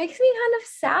 it makes me kind of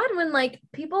sad when like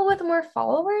people with more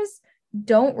followers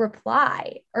don't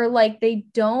reply or like they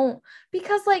don't,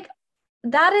 because like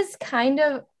that is kind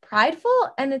of prideful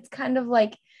and it's kind of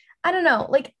like, I don't know,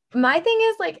 like my thing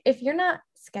is like if you're not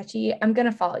sketchy, I'm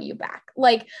gonna follow you back.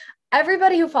 Like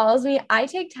everybody who follows me, I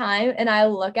take time and I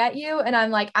look at you and I'm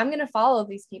like, I'm gonna follow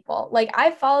these people. Like I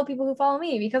follow people who follow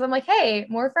me because I'm like, hey,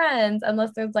 more friends,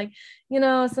 unless there's like, you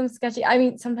know, some sketchy. I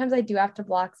mean, sometimes I do have to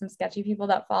block some sketchy people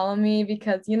that follow me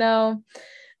because, you know,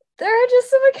 there are just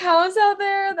some accounts out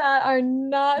there that are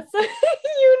not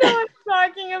you know what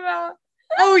I'm talking about.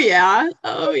 Oh yeah.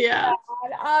 Oh yeah.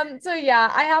 So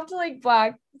yeah, I have to like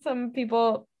block some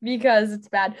people because it's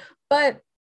bad. But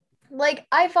like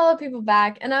I follow people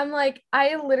back and I'm like,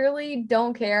 I literally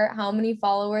don't care how many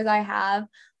followers I have.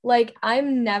 Like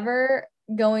I'm never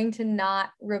going to not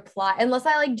reply unless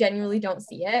I like genuinely don't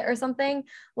see it or something.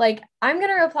 Like I'm going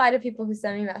to reply to people who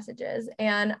send me messages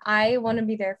and I want to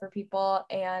be there for people.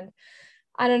 And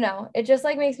I don't know. It just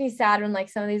like makes me sad when like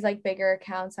some of these like bigger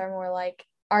accounts are more like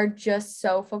are just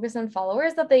so focused on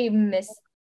followers that they miss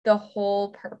the whole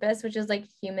purpose, which is like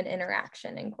human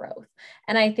interaction and growth.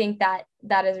 And I think that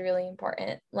that is really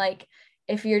important. Like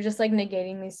if you're just like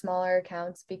negating these smaller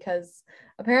accounts because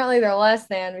apparently they're less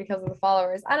than because of the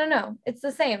followers. I don't know. It's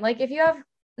the same. Like if you have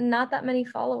not that many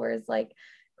followers, like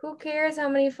who cares how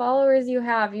many followers you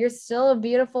have? You're still a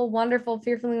beautiful, wonderful,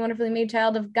 fearfully, wonderfully made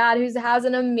child of God who has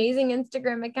an amazing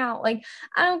Instagram account. Like,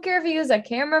 I don't care if you use a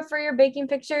camera for your baking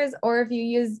pictures or if you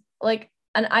use like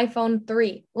an iPhone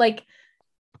 3. Like,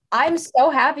 I'm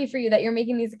so happy for you that you're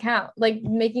making these accounts, like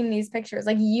making these pictures.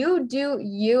 Like, you do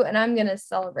you, and I'm going to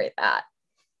celebrate that.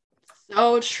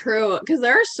 So true. Because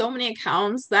there are so many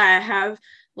accounts that have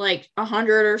like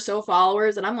 100 or so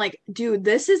followers, and I'm like, dude,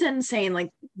 this is insane. Like,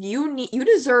 you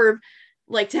deserve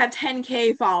like to have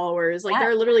 10K followers. Like, Yeah.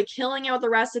 they're literally killing it with the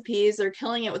recipes. They're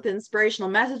killing it with the inspirational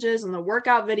messages and the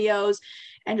workout videos,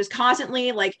 and just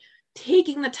constantly like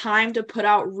taking the time to put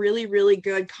out really, really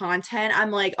good content. I'm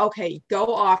like, okay,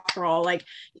 go off, girl. Like,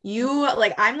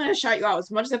 I'm gonna shout you out as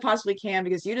much as I possibly can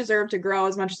because you deserve to grow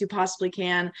as much as you possibly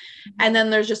can. And then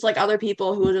there's just like other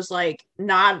people who are just like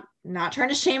not trying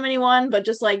to shame anyone, but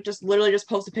just literally just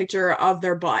post a picture of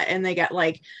their butt and they get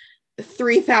like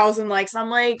 3,000 likes. I'm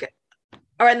like,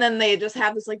 or and then they just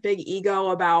have this like big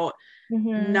ego about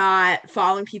Mm-hmm. not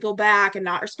following people back and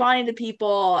not responding to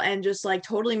people and just like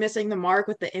totally missing the mark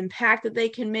with the impact that they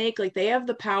can make. Like they have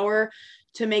the power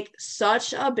to make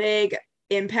such a big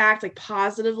impact, like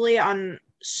positively on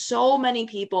so many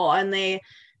people, and they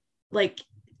like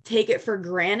take it for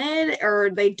granted or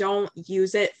they don't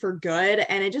use it for good.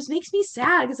 And it just makes me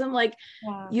sad because I'm like,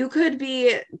 Yeah. you could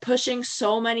be pushing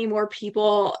so many more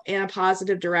people in a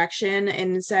positive direction,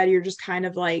 and instead you're just kind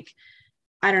of like,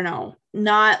 I don't know,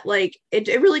 not like it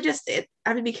really just I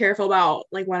have to be careful about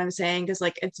like what I'm saying because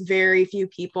like it's very few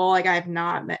people. Like I've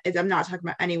not met, I'm not talking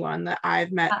about anyone that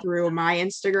I've met through my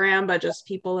Instagram, but just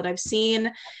people that I've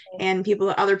seen and people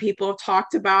that other people have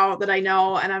talked about that I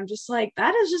know. And I'm just like,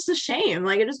 that is just a shame.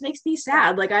 Like it just makes me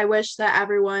sad. Like I wish that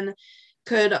everyone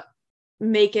could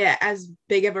make it as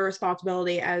big of a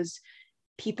responsibility as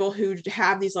people who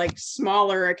have these like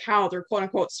smaller accounts or quote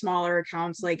unquote smaller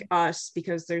accounts like us,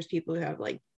 because there's people who have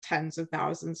like tens of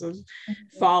thousands of Mhm.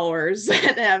 followers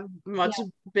that have much Yeah.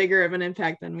 bigger of an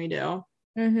impact than we do.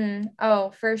 Mm-hmm.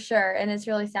 Oh, for sure. And it's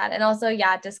really sad. And also,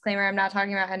 yeah, disclaimer, I'm not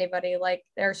talking about anybody like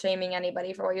they're shaming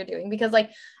anybody for what you're doing because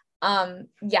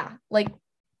yeah, like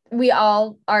we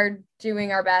all are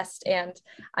doing our best and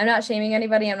I'm not shaming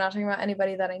anybody. I'm not talking about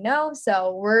anybody that I know.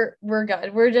 So we're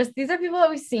good. We're just these are people that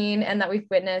we've seen and that we've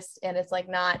witnessed and it's like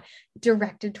not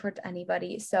directed towards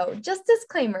anybody. So just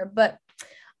disclaimer, but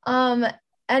um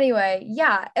anyway,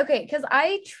 yeah. Okay, cuz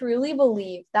I truly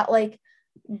believe that like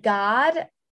God,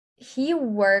 he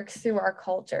works through our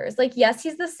cultures. Like, yes,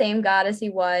 he's the same God as he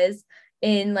was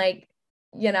in like,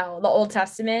 the Old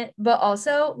Testament, but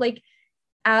also like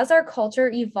as our culture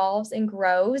evolves and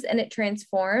grows and it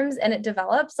transforms and it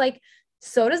develops, like,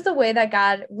 so does the way that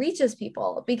God reaches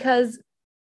people because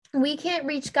we can't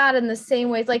reach God in the same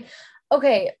ways. Like,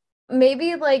 okay,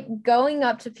 maybe like going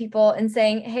up to people and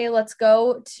saying, hey, let's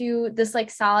go to this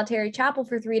like solitary chapel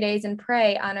for 3 days and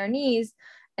pray on our knees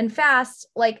and fast,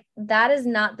 like that is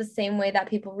not the same way that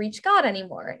people reach God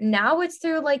anymore. Now it's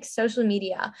through like social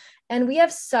media. And we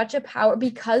have such a power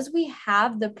because we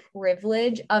have the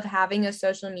privilege of having a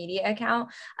social media account,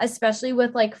 especially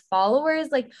with like followers.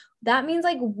 Like that means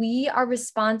like we are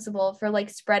responsible for like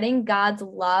spreading God's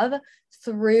love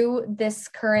through this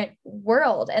current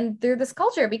world and through this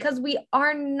culture because we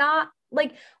are not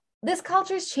like this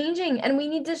culture is changing and we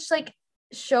need to like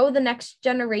show the next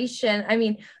generation. I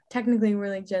mean, technically we're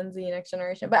like Gen Z next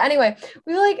generation, but anyway,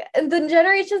 we like the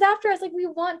generations after us, like we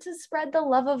want to spread the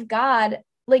love of God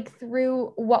like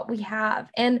through what we have.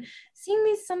 And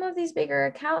seeing some of these bigger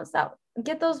accounts that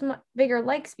get those bigger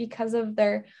likes because of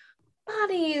their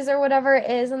bodies or whatever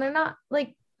it is, and they're not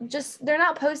like they're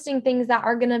not posting things that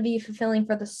are going to be fulfilling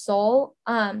for the soul.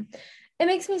 It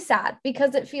makes me sad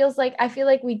because it feels like I feel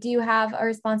like we do have a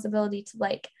responsibility to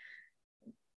like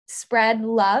spread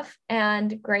love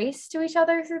and grace to each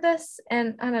other through this.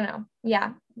 And I don't know,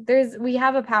 yeah, we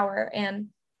have a power and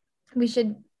we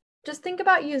should just think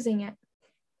about using it.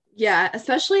 Yeah,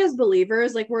 especially as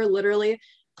believers, like we're literally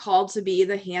called to be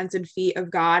the hands and feet of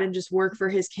God and just work for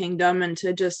his kingdom and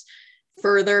to just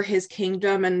further his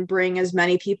kingdom and bring as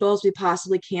many people as we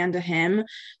possibly can to him.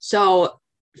 So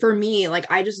for me,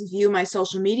 like I just view my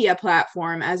social media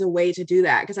platform as a way to do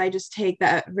that because I just take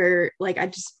that very like I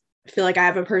just feel like I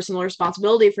have a personal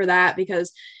responsibility for that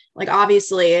because like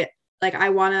obviously like I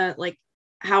want to like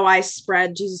how I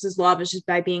spread Jesus's love is just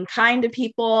by being kind to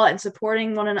people and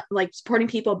supporting one another, like supporting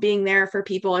people, being there for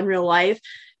people in real life.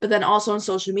 But then also on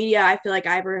social media, I feel like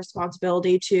I have a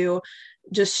responsibility to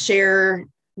just share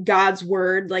God's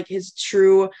word, like his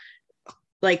true,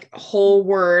 like whole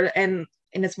word and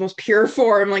in its most pure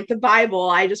form, like the Bible.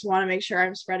 I just want to make sure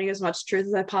I'm spreading as much truth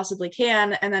as I possibly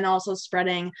can. And then also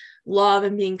spreading love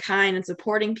and being kind and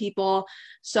supporting people.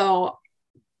 So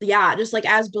yeah, just like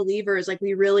as believers, like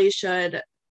we really should,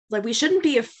 like we shouldn't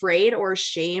be afraid or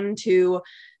ashamed to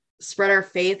spread our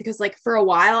faith because like for a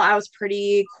while I was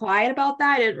pretty quiet about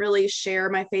that. I didn't really share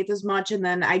my faith as much. And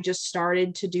then I just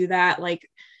started to do that. Like,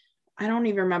 I don't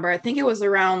even remember. I think it was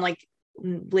around like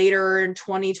later in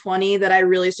 2020 that I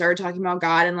really started talking about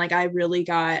God. And like, I really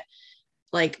got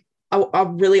like a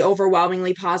really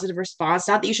overwhelmingly positive response.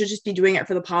 Not that you should just be doing it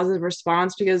for the positive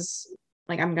response because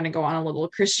like I'm going to go on a little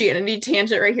Christianity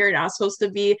tangent right here. You're not supposed to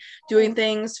be doing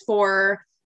things for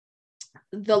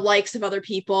the likes of other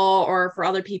people or for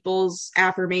other people's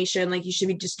affirmation. Like you should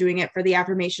be just doing it for the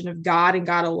affirmation of God and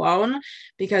God alone,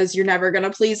 because you're never going to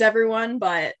please everyone,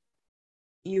 but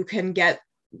you can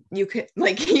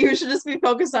like you should just be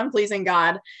focused on pleasing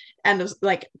God. End of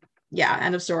like, yeah,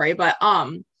 end of story. But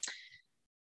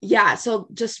yeah, so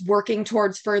just working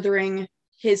towards furthering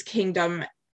his kingdom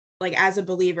like as a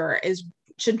believer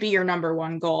should be your number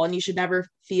one goal, and you should never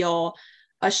feel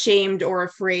ashamed or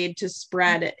afraid to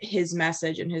spread his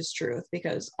message and his truth,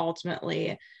 because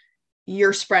ultimately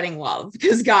you're spreading love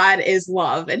because God is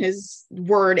love and his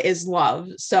word is love.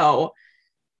 So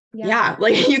yeah,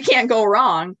 like you can't go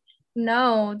wrong.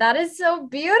 No, that is so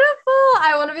beautiful.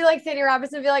 I want to be like Sadie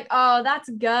Robertson and be like, oh, that's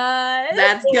good.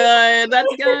 That's good.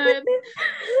 That's good.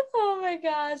 Oh my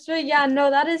gosh. But yeah, no,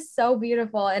 that is so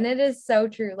beautiful. And it is so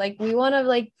true. Like we want to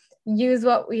like use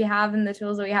what we have and the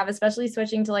tools that we have, especially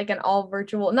switching to like an all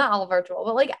virtual, not all virtual,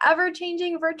 but like ever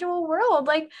changing virtual world.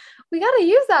 Like we got to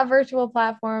use that virtual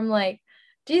platform. Like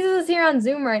Jesus is here on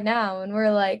Zoom right now and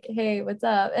we're like, hey, what's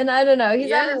up? And I don't know,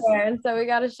 he's everywhere. And so we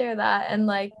got to share that and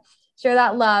like share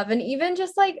that love. And even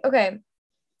just like, okay,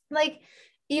 like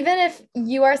even if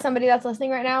you are somebody that's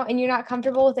listening right now and you're not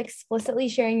comfortable with explicitly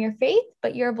sharing your faith,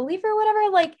 but you're a believer or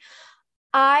whatever, like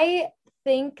I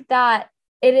think that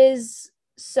it is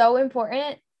so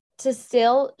important to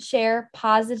still share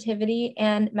positivity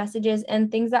and messages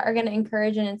and things that are going to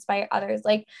encourage and inspire others.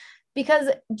 Like, because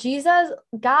Jesus,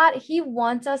 God, he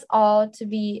wants us all to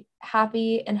be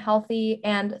happy and healthy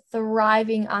and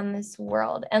thriving on this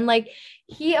world. And like,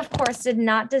 he, of course, did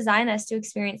not design us to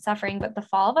experience suffering, but the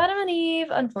fall of Adam and Eve,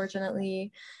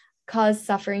 unfortunately, caused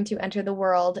suffering to enter the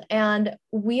world. And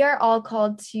we are all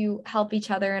called to help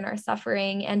each other in our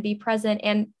suffering and be present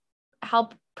and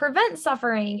help prevent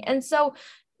suffering. And so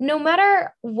no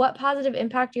matter what positive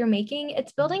impact you're making,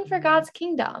 it's building for God's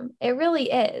kingdom. It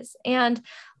really is. And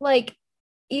like,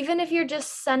 even if you're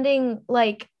just sending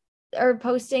like, or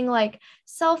posting like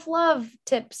self-love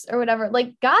tips or whatever,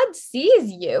 like God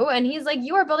sees you and he's like,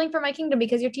 you are building for my kingdom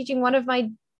because you're teaching one of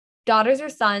my daughters or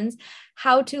sons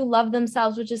how to love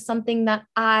themselves, which is something that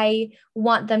I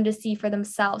want them to see for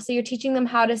themselves. So you're teaching them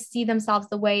how to see themselves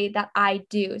the way that I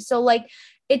do. So like,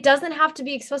 it doesn't have to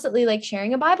be explicitly like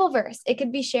sharing a Bible verse. It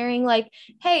could be sharing like,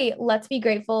 hey, let's be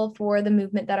grateful for the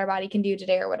movement that our body can do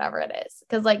today or whatever it is.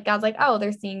 Cause like God's like, oh,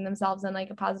 they're seeing themselves in like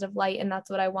a positive light and that's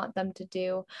what I want them to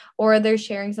do. Or they're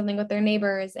sharing something with their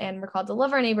neighbors and we're called to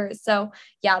love our neighbors. So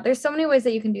yeah, there's so many ways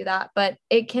that you can do that, but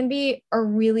it can be a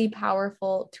really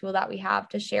powerful tool that we have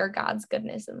to share God's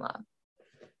goodness and love.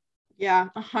 Yeah,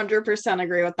 100%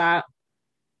 agree with that.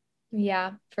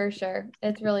 Yeah, for sure.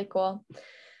 It's really cool.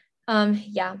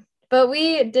 Yeah, but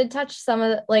we did touch some of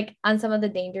the, like on some of the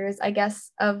dangers, I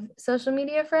guess, of social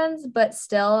media, friends, but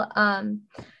still,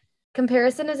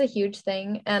 comparison is a huge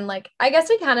thing. And like, I guess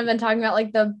we kind of been talking about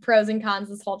like the pros and cons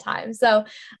this whole time. So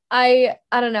I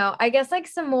don't know, I guess like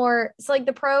some more, so like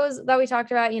the pros that we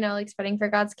talked about, you know, like spreading for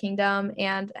God's kingdom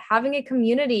and having a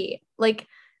community, like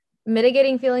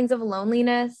mitigating feelings of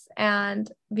loneliness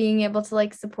and being able to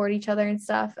like support each other and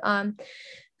stuff.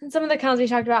 And some of the cons we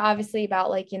talked about, obviously about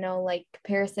like, you know, like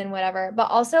comparison, whatever, but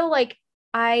also like,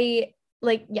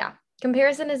 yeah,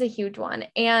 comparison is a huge one.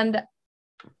 And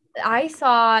I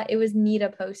saw it was Nita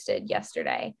posted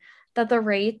yesterday. that the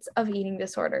rates of eating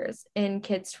disorders in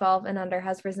kids 12 and under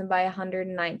has risen by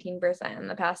 119% in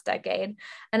the past decade.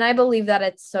 And I believe that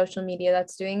it's social media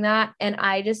that's doing that. And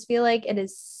I just feel like it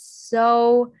is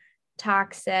so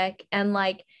toxic. And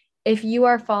like, if you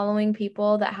are following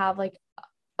people that have like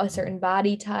a certain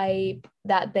body type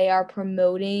that they are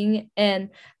promoting, and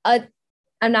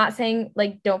I'm not saying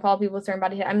like don't follow people with certain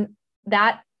body type, I'm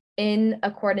that in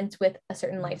accordance with a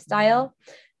certain lifestyle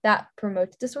that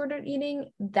promotes disordered eating,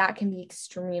 that can be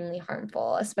extremely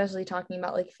harmful, especially talking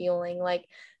about like fueling. Like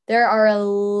there are a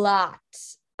lot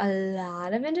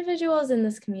of individuals in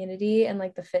this community and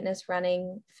like the fitness,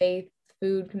 running, faith,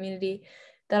 food community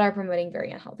that are promoting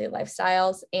very unhealthy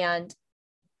lifestyles. And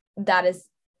that is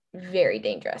very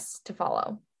dangerous to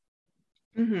follow.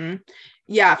 Mm-hmm.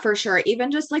 Yeah, for sure.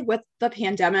 Even just like with the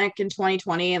pandemic in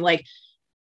 2020, like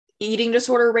eating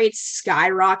disorder rates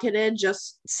skyrocketed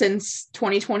just since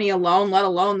 2020 alone, let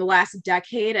alone the last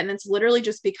decade. And it's literally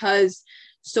just because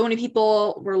so many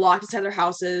people were locked inside their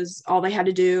houses. All they had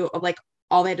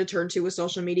to turn to was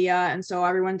social media. And so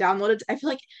everyone downloaded, I feel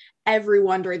like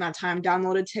everyone during that time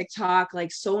downloaded TikTok.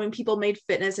 Like so many people made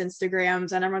fitness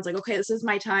Instagrams, and everyone's like, okay, this is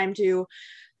my time to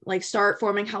like start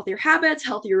forming healthier habits,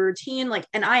 healthier routine. Like,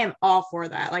 and I am all for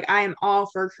that. Like I am all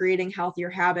for creating healthier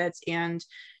habits and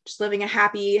just living a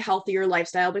happy, healthier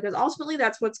lifestyle, because ultimately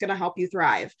that's what's going to help you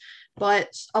thrive. But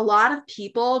a lot of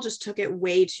people just took it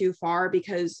way too far,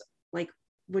 because like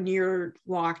when you're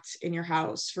locked in your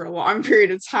house for a long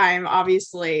period of time,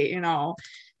 obviously,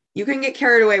 you can get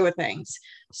carried away with things.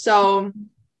 So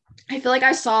I feel like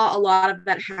I saw a lot of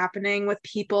that happening with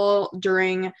people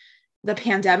during the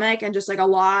pandemic, and just like a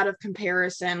lot of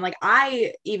comparison. Like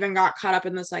I even got caught up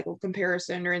in the cycle of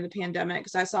comparison during the pandemic,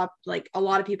 because I saw like a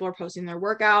lot of people are posting their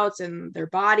workouts and their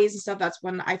bodies and stuff. That's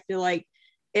when I feel like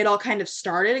it all kind of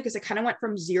started, because it kind of went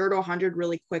from 0 to 100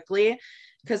 really quickly.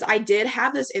 Because I did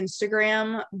have this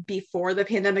Instagram before the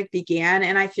pandemic began,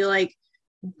 and I feel like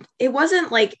it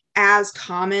wasn't like as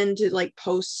common to like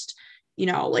post,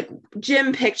 like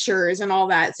gym pictures and all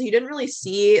that. So you didn't really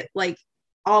see like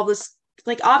all this.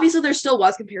 Like obviously there still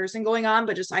was comparison going on,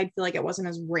 but just I feel like it wasn't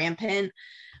as rampant.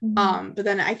 Mm-hmm. But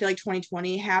then I feel like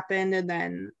 2020 happened, and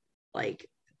then like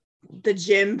the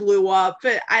gym blew up.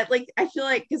 But I feel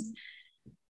like, because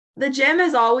the gym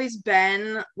has always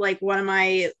been like one of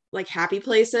my like happy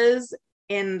places,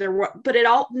 and there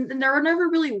never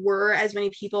really were as many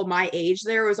people my age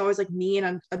there. It was always like me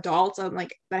and adults. And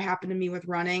like that happened to me with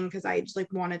running, because I just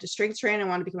like wanted to strength train. I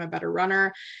wanted to become a better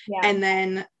runner. Yeah. And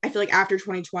then I feel like after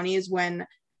 2020 is when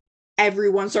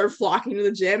everyone started flocking to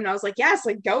the gym, and I was like, yes,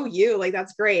 like go you, like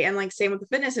that's great. And like same with the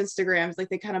fitness Instagrams, like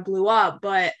they kind of blew up.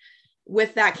 But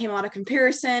with that came a lot of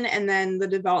comparison, and then the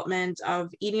development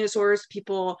of eating disorders.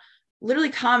 People literally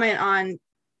comment on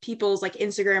people's like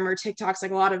Instagram or TikToks,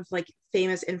 like a lot of like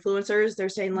famous influencers, they're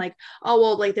saying like, oh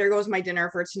well, like there goes my dinner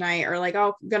for tonight, or like,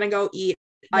 oh, I'm gonna go eat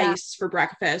ice for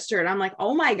breakfast, and I'm like,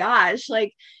 oh my gosh,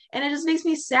 like, and it just makes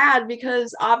me sad,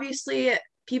 because obviously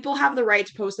people have the right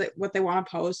to post what they want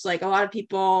to post. Like a lot of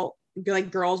people, like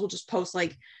girls, will just post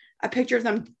like a picture of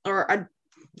them or a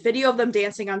video of them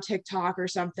dancing on TikTok or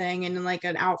something, and in like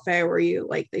an outfit where you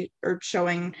like they are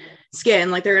showing skin,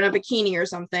 like they're in a bikini or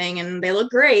something, and they look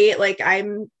great. Like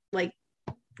I'm like,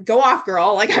 go off,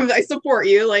 girl. Like I support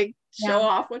you. Like show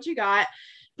off what you got.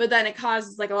 But then it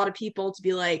causes like a lot of people to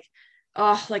be like,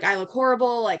 oh, like I look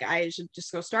horrible. Like I should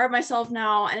just go starve myself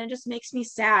now. And it just makes me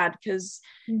sad, because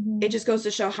it just goes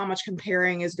to show how much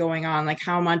comparing is going on, like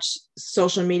how much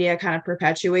social media kind of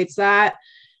perpetuates that.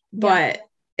 But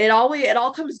it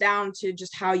all comes down to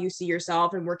just how you see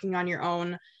yourself, and working on your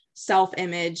own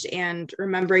self-image, and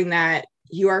remembering that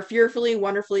you are fearfully,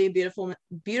 wonderfully,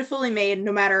 beautifully made,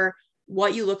 no matter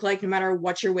what you look like, no matter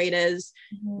what your weight is.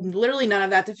 Literally none of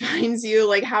that defines you.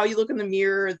 Like how you look in the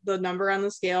mirror, the number on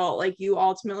the scale, like you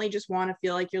ultimately just want to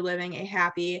feel like you're living a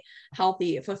happy,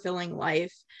 healthy, fulfilling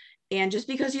life. And just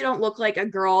because you don't look like a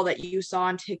girl that you saw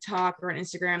on TikTok or on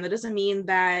Instagram, that doesn't mean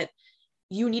that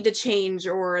you need to change,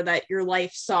 or that your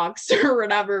life sucks or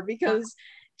whatever. Because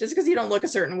just because you don't look a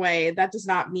certain way, that does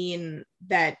not mean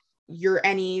that you're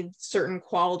any certain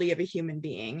quality of a human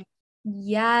being.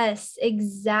 Yes,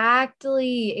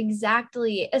 exactly.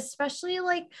 Especially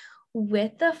like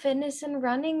with the fitness and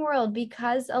running world,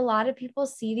 because a lot of people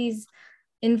see these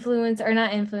influencers,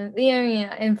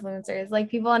 like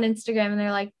people on Instagram, and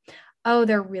they're like, oh,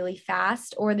 they're really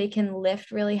fast, or they can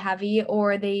lift really heavy,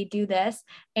 or they do this,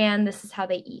 and this is how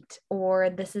they eat,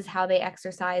 or this is how they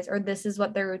exercise, or this is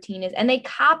what their routine is. And they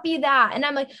copy that. And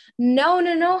I'm like,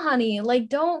 no, honey, like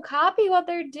don't copy what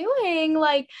they're doing.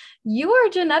 Like you are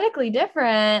genetically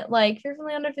different, like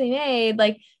fearfully wonderfully made.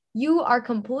 Like you are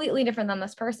completely different than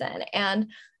this person. And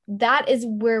that is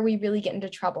where we really get into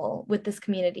trouble with this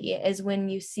community, is when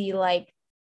you see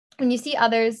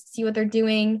others, see what they're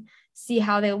doing, see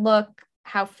how they look,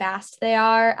 how fast they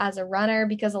are as a runner,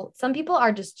 because some people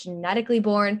are just genetically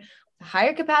born with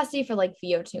higher capacity for like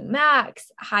VO2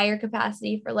 max, higher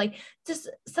capacity for like, just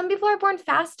some people are born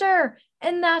faster,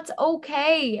 and that's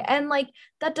okay. And like,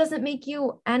 that doesn't make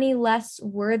you any less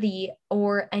worthy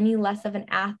or any less of an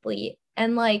athlete.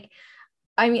 And like,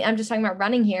 I mean, I'm just talking about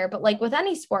running here, but like with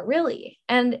any sport really.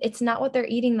 And it's not what they're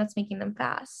eating that's making them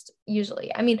fast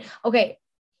usually. I mean, okay,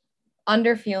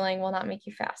 underfueling will not make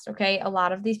you fast. Okay. A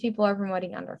lot of these people are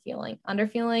promoting underfueling.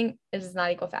 Underfueling does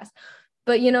not equal fast,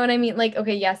 but you know what I mean? Like,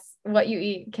 okay, yes, what you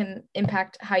eat can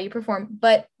impact how you perform,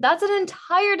 but that's an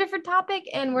entire different topic.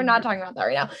 And we're not talking about that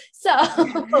right now. So,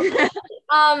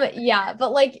 yeah,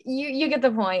 but like you get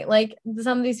the point. Like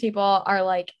some of these people are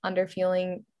like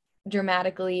underfueling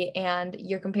dramatically, and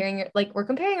we're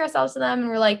comparing ourselves to them, and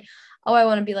we're like, oh, I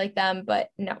want to be like them. But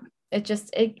no,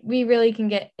 we really can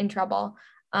get in trouble.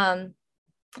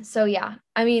 So yeah,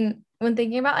 I mean, when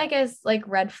thinking about, I guess, like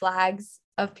red flags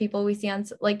of people we see on,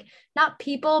 like, not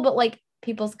people, but like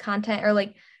people's content, or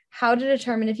like how to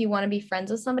determine if you want to be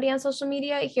friends with somebody on social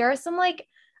media. Here are some, like,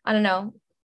 I don't know,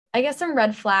 I guess some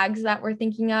red flags that we're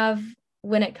thinking of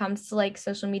when it comes to like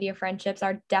social media friendships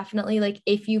are definitely like,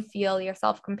 if you feel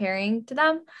yourself comparing to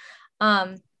them.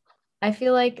 I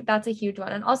feel like that's a huge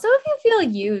one. And also if you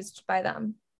feel used by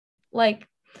them, like,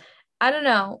 I don't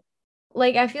know,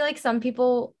 like, I feel like some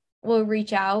people will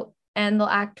reach out and they'll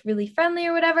act really friendly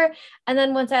or whatever. And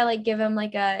then once I like give them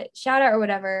like a shout out or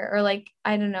whatever, or like,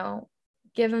 I don't know,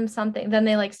 give them something, then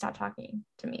they like stop talking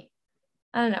to me.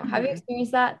 I don't know. Have you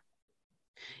experienced that?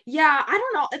 Yeah, I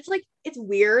don't know. It's like, it's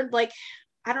weird. Like,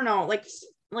 I don't know, like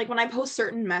when I post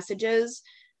certain messages,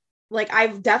 like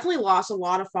I've definitely lost a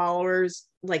lot of followers,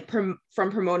 like from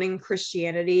promoting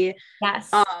Christianity.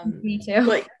 Yes, me too.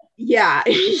 But yeah,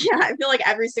 yeah, I feel like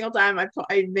every single time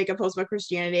I make a post about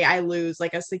Christianity, I lose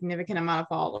like a significant amount of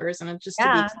followers, and it's just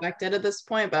to be expected at this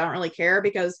point. But I don't really care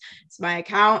because it's my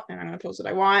account and I'm gonna post what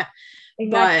I want.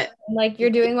 Exactly. But like, you're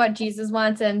doing what Jesus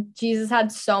wants, and Jesus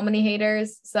had so many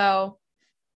haters, so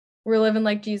we're living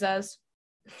like Jesus.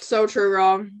 So true,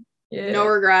 girl. Yeah. No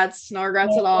regrets at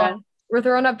all. We're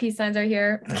throwing up peace signs right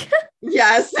here.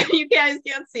 Yes, you guys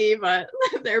can't see, but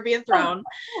they're being thrown.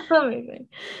 Amazing.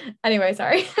 Anyway,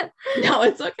 sorry. No,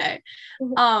 it's okay.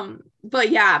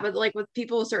 But yeah, but like with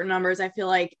people with certain numbers, I feel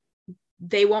like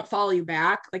they won't follow you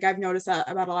back. Like I've noticed that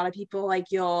about a lot of people. Like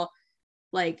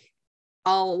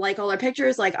I'll like all their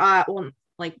pictures, like well,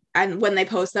 like, and when they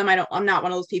post them, I'm not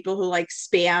one of those people who like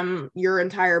spam your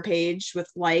entire page with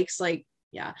likes, like,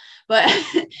 yeah, but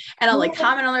and I'll like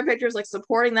comment on their pictures, like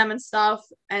supporting them and stuff,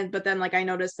 but then like I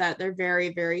noticed that they're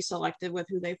very, very selective with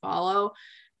who they follow,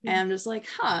 and I'm just like,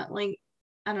 like,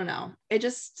 I don't know, it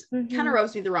just kind of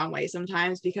rubs me the wrong way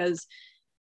sometimes, because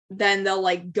then they'll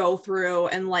like go through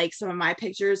and like some of my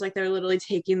pictures, like they're literally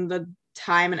taking the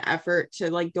time and effort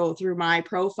to like go through my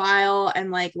profile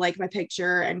and like my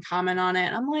picture and comment on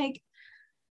it. I'm like,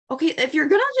 okay, if you're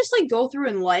gonna just like go through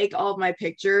and like all of my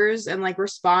pictures and like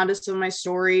respond to some of my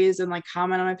stories and like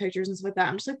comment on my pictures and stuff like that,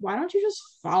 I'm just like, why don't you just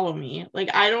follow me?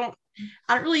 Like, I don't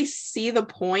really see the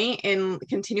point in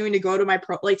continuing to go to my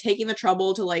like taking the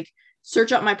trouble to like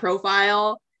search up my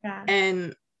profile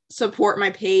and support my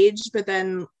page, but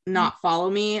then not follow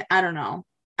me. I don't know.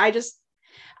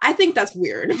 I think that's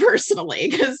weird personally,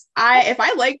 because if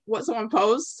I like what someone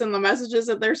posts and the messages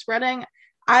that they're spreading,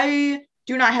 I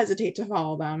do not hesitate to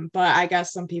follow them. But I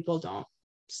guess some people don't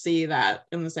see that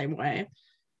in the same way.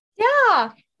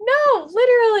 Yeah, no,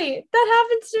 literally, that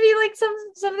happens to be like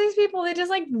some of these people. They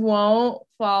just like won't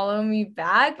follow me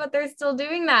back, but they're still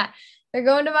doing that. They're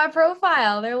going to my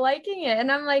profile, they're liking it,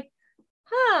 and I'm like,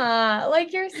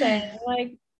 like you're saying,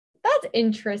 like, that's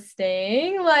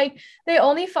interesting. Like, they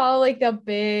only follow like the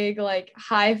big, like,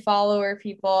 high follower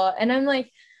people, and I'm like,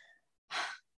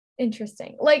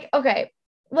 interesting. Like, okay,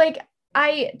 like,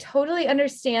 I totally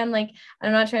understand. Like,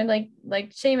 I'm not trying to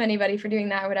like shame anybody for doing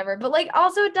that or whatever, but like,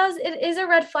 also it is a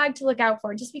red flag to look out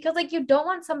for, just because like you don't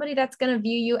want somebody that's going to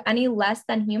view you any less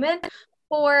than human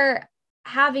for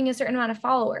having a certain amount of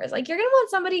followers. Like, you're going to want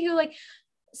somebody who like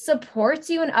supports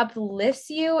you and uplifts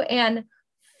you and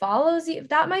follows you.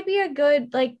 That might be a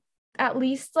good, like, at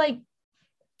least, like,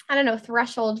 I don't know,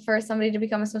 threshold for somebody to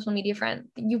become a social media friend.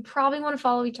 You probably want to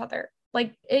follow each other.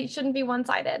 Like, it shouldn't be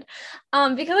one-sided,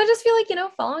 because I just feel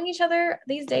like, following each other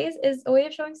these days is a way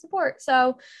of showing support.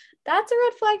 So that's a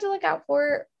red flag to look out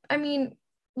for. I mean,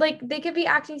 like, they could be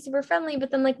acting super friendly,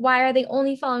 but then like, why are they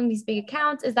only following these big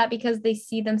accounts? Is that because they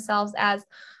see themselves as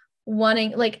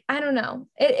wanting, like, I don't know,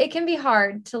 it can be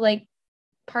hard to like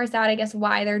parse out, I guess,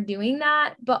 why they're doing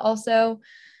that. But also,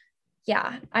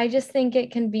 yeah, I just think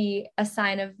it can be a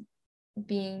sign of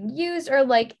being used, or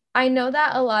like, I know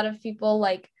that a lot of people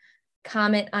like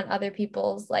comment on other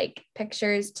people's like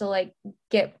pictures to like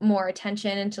get more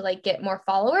attention and to like get more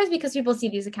followers, because people see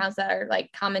these accounts that are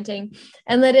like commenting,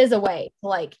 and that is a way to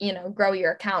like, you know, grow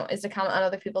your account, is to comment on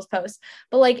other people's posts.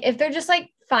 But like if they're just like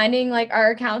finding like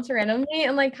our accounts randomly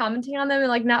and like commenting on them and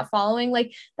like not following,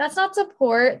 like that's not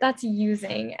support, that's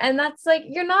using. And that's like,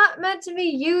 you're not meant to be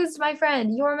used, my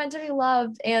friend. You're meant to be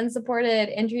loved and supported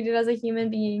and treated as a human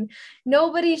being.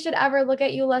 Nobody should ever look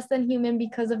at you less than human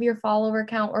because of your follower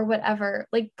count or whatever.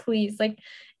 Like, please, like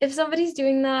if somebody's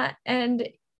doing that, and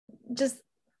just,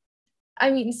 I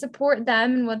mean, support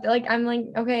them and what, like, I'm like,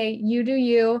 okay, you do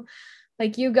you,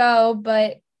 like you go,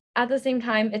 but at the same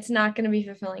time, it's not going to be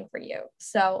fulfilling for you.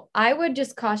 So I would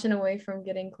just caution away from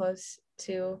getting close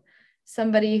to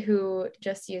somebody who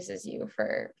just uses you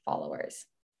for followers.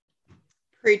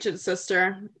 Preach it,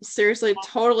 sister. Seriously,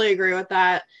 totally agree with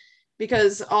that.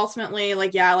 Because ultimately,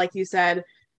 like, yeah, like you said,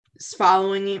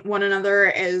 following one another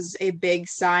is a big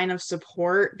sign of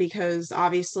support, because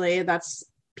obviously those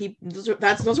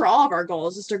are all of our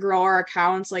goals, is to grow our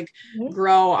accounts, like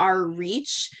grow our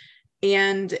reach.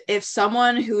 And if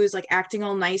someone who is like acting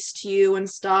all nice to you and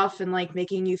stuff and like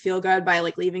making you feel good by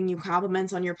like leaving you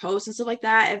compliments on your posts and stuff like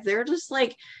that, if they're just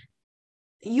like,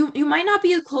 you might not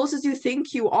be as close as you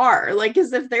think you are, like,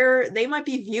 because if they might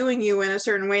be viewing you in a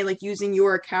certain way, like using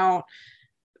your account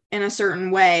in a certain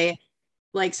way,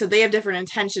 like, so they have different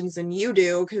intentions than you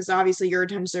do, because obviously your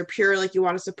intentions are pure, like you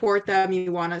want to support them,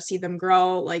 you want to see them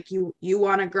grow, like you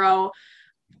want to grow.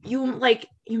 You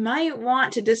might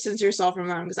want to distance yourself from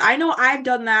them, because I know I've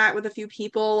done that with a few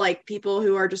people, like people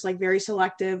who are just like very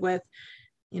selective with,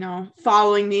 you know,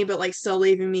 following me but like still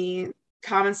leaving me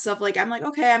comments, stuff. Like I'm like,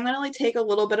 okay, I'm gonna like take a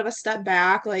little bit of a step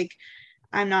back, like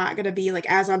I'm not gonna be like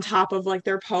as on top of like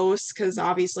their posts, because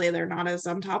obviously they're not as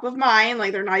on top of mine,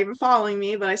 like they're not even following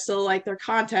me, but I still like their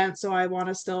content, so I want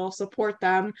to still support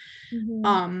them.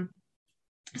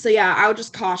 So yeah, I would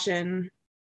just caution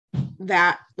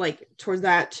that, like towards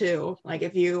that too, like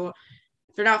if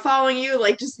they're not following you,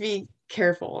 like just be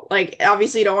careful. Like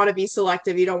obviously you don't want to be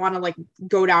selective, you don't want to like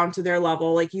go down to their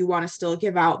level, like you want to still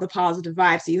give out the positive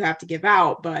vibes that you have to give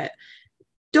out, but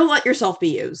don't let yourself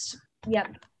be used.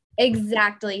 Yep,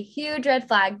 exactly. Huge red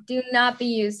flag. Do not be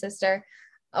used, sister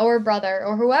or brother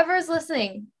or whoever is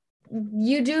listening.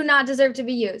 You do not deserve to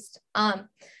be used.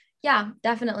 Yeah,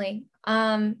 definitely.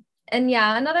 And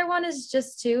yeah, another one is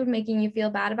just too making you feel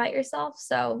bad about yourself.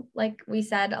 So like we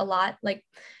said a lot, like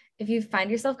if you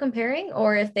find yourself comparing,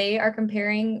 or if they are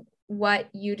comparing what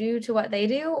you do to what they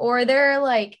do, or they're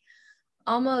like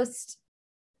almost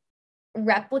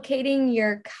replicating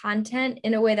your content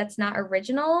in a way that's not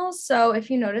original. So if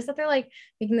you notice that they're like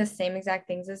making the same exact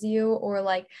things as you, or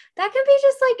like that can be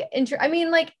just like I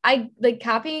mean, like I like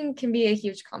copying can be a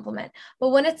huge compliment, but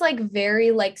when it's like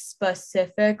very like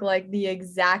specific, like the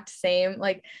exact same,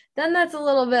 like then that's a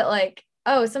little bit like,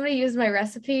 oh, somebody used my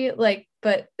recipe, like,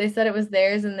 but they said it was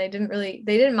theirs and they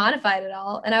didn't modify it at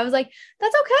all. And I was like,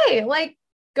 that's okay, like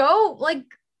go, like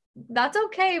that's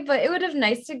okay, but it would have been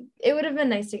nice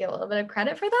to get a little bit of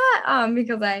credit for that,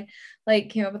 because I like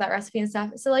came up with that recipe and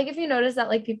stuff. So like if you notice that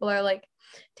like people are like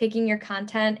taking your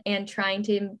content and trying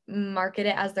to market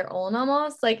it as their own,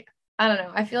 almost like, I don't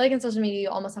know, I feel like in social media you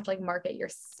almost have to like market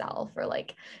yourself, or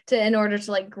like in order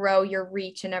to like grow your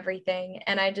reach and everything.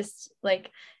 And I just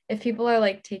like, if people are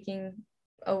like taking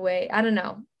away, I don't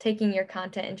know, taking your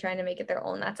content and trying to make it their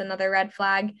own, that's another red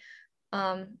flag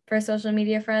for social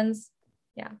media friends.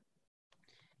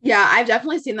 Yeah, I've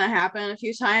definitely seen that happen a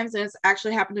few times, and it's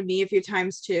actually happened to me a few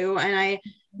times too. And I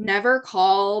never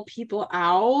call people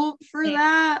out for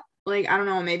that. Like, I don't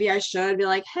know, maybe I should be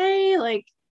like, hey, like,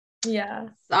 yeah,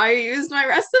 I used my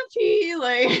recipe.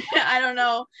 Like, I don't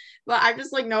know. But I've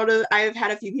just like noticed, I've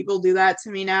had a few people do that to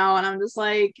me now, and I'm just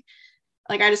like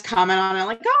I just comment on it,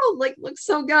 like, oh, like looks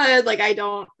so good. Like I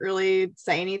don't really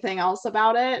say anything else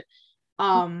about it.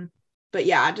 But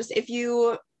yeah, just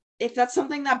if that's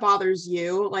something that bothers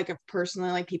you, like if personally,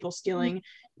 like people stealing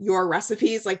your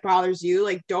recipes like bothers you,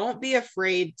 like don't be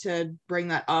afraid to bring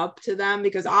that up to them,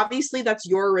 because obviously that's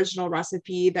your original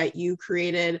recipe that you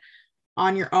created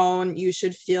on your own. You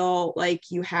should feel like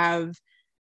you have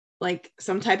like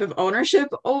some type of ownership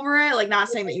over it. Like not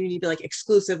saying that you need to be like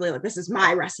exclusively like, this is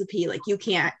my recipe, like you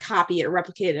can't copy it or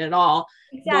replicate it at all.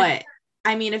 Exactly. But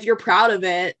I mean, if you're proud of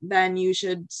it, then you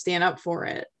should stand up for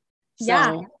it.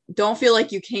 So don't feel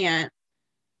like you can't.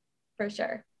 For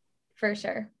sure.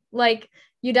 Like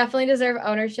you definitely deserve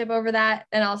ownership over that.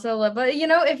 And also live, but you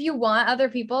know, if you want other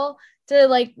people to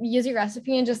like use your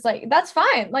recipe and just like, that's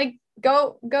fine. Like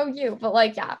go you. But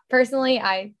like, yeah, personally,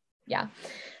 yeah.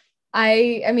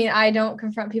 I mean, I don't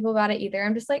confront people about it either.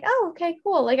 I'm just like, oh, okay,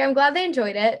 cool. Like, I'm glad they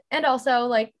enjoyed it. And also,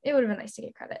 like, it would have been nice to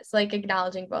get credits, like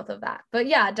acknowledging both of that. But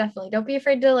yeah, definitely don't be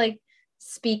afraid to like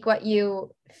speak what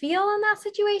you feel in that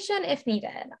situation if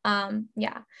needed.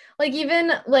 Yeah. Like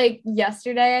even like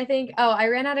yesterday, I think, oh, I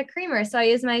ran out of creamer. So I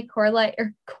used my my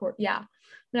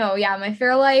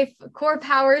Fairlife Core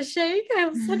Power Shake. I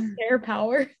almost said Fair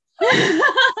Power.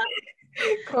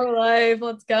 Core Life,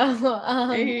 let's go.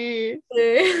 Hey.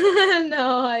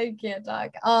 No, I can't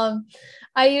talk.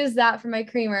 I used that for my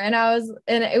creamer, and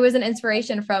it was an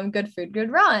inspiration from Good Food, Good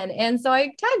Run. And so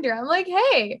I tagged her. I'm like,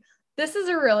 hey, this is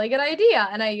a really good idea.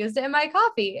 And I used it in my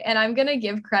coffee. And I'm gonna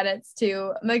give credits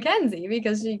to Mackenzie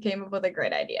because she came up with a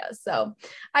great idea. So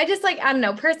I just like, I don't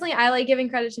know, personally, I like giving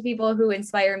credit to people who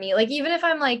inspire me. Like, even if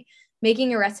I'm like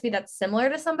making a recipe that's similar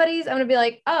to somebody's, I'm gonna be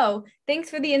like, oh, thanks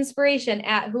for the inspiration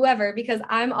at whoever, because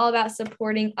I'm all about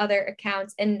supporting other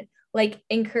accounts and like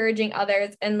encouraging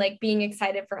others and like being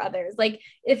excited for others. Like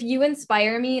if you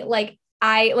inspire me,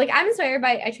 I'm inspired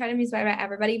by, I try to be inspired by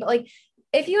everybody, but like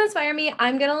if you inspire me,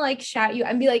 I'm gonna like shout you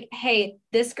and be like, hey,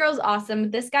 this girl's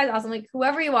awesome, this guy's awesome, like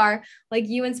whoever you are, like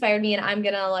you inspired me, and I'm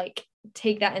gonna like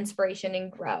take that inspiration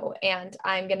and grow, and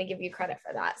I'm going to give you credit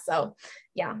for that. So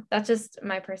yeah, that's just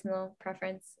my personal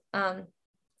preference. And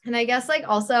I guess like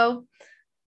also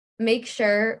make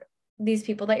sure these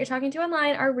people that you're talking to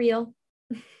online are real.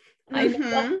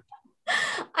 Mm-hmm.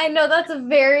 I know that's a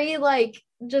very like,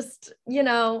 just, you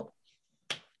know,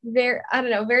 very, I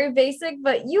don't know, very basic,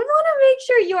 but you want to make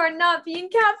sure you are not being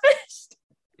catfished.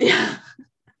 Yeah.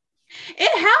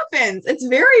 It happens. It's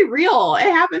very real.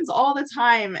 It happens all the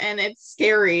time, and it's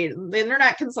scary. The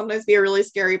internet can sometimes be a really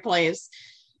scary place.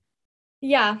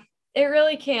 Yeah, it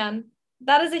really can.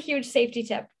 That is a huge safety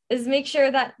tip, is make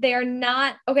sure that they are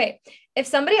not, okay, if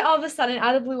somebody all of a sudden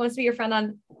out of the blue wants to be your friend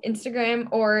on Instagram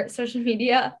or social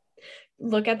media,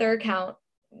 look at their account.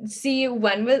 See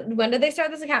when did they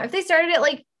start this account? If they started it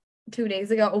like 2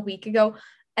 days ago, a week ago,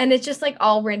 and it's just like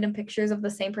all random pictures of the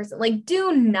same person, like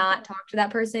do not talk to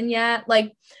that person yet.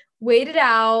 Like wait it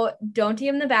out. Don't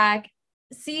DM them back.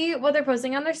 See what they're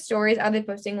posting on their stories. Are they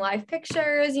posting live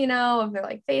pictures, you know, of their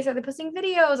like face? Are they posting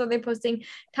videos? Are they posting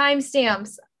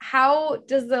timestamps?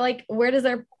 Where does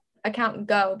their account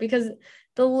go? Because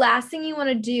the last thing you want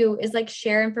to do is like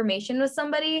share information with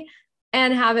somebody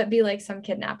and have it be like some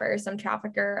kidnapper or some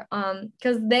trafficker.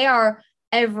 Because they are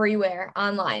everywhere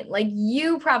online. Like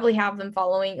you probably have them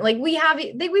following, like we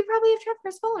probably have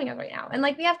traffickers following us right now. And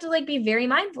like we have to like be very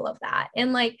mindful of that.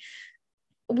 And like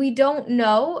we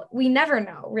never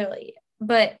know really.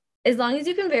 But as long as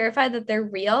you can verify that they're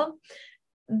real,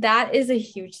 that is a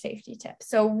huge safety tip.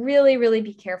 So really, really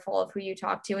be careful of who you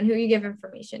talk to and who you give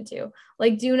information to.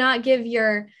 Like do not give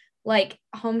your like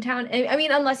hometown. I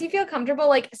mean, unless you feel comfortable,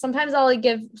 like sometimes I'll like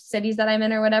give cities that I'm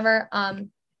in or whatever,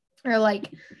 or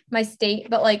like my state,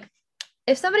 but like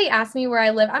if somebody asks me where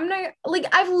I live, I'm not like,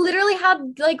 I've literally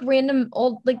had like random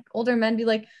older men be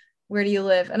like, where do you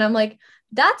live? And I'm like,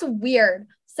 that's weird.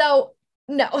 So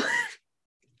no.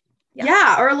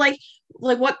 Yeah. Or like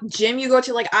what gym you go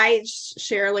to. Like I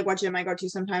share like what gym I go to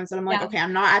sometimes, and I'm like, okay,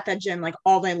 I'm not at that gym like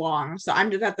all day long. So I'm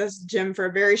just at this gym for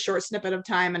a very short snippet of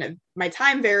time, and my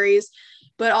time varies,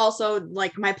 but also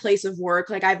like my place of work.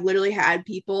 Like I've literally had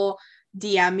people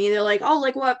DM me. They're like, oh,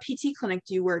 like what PT clinic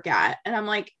do you work at? And I'm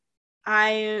like, I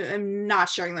am not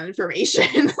sharing that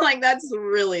information. Like that's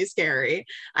really scary.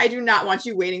 I do not want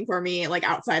you waiting for me like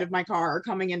outside of my car or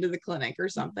coming into the clinic or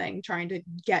something, trying to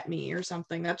get me or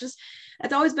something. That's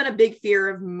always been a big fear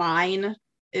of mine,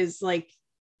 is like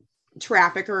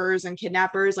traffickers and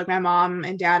kidnappers. Like my mom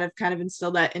and dad have kind of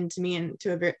instilled that into me in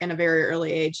a very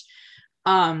early age.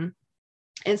 And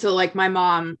so like my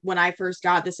mom, when I first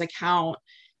got this account,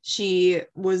 she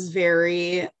was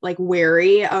very like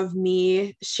wary of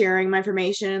me sharing my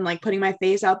information and like putting my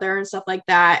face out there and stuff like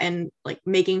that, and like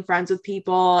making friends with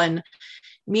people and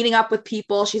meeting up with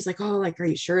people. She's like, oh, like, are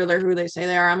you sure they're who they say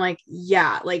they are? I'm like,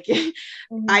 yeah, like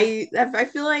mm-hmm. I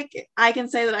feel like I can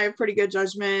say that I have pretty good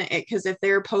judgment, because if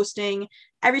they're posting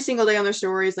every single day on their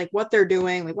stories, like what they're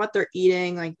doing, like what they're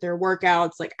eating, like their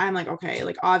workouts, like I'm like, okay,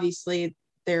 like obviously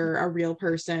they're a real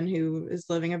person who is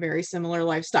living a very similar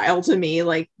lifestyle to me.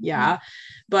 Like, yeah.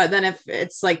 But then if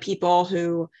it's like people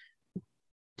who,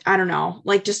 I don't know,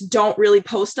 like just don't really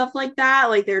post stuff like that,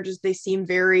 like they seem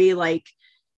very like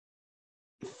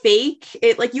fake.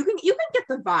 It like you can get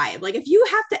the vibe. Like if you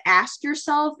have to ask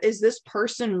yourself, is this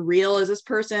person real? Is this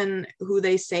person who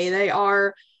they say they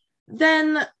are?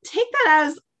 then take that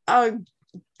as a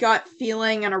gut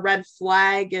feeling and a red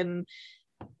flag, and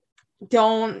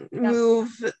don't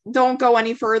go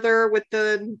any further with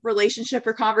the relationship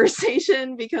or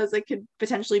conversation because it could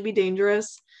potentially be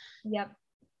dangerous. Yep,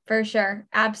 for sure.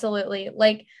 Absolutely.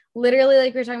 Like literally,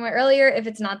 like we were talking about earlier, if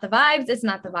it's not the vibes, it's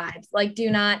not the vibes. Like, do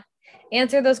not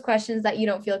answer those questions that you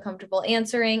don't feel comfortable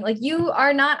answering. Like, you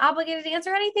are not obligated to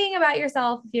answer anything about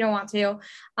yourself if you don't want to.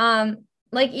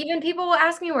 Like, even people will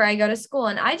ask me where I go to school,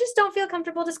 and I just don't feel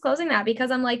comfortable disclosing that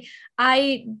because I'm like,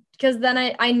 because then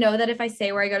I know that if I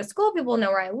say where I go to school, people will know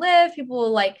where I live. People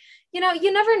will like, you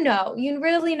never know. You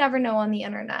really never know on the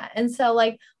internet. And so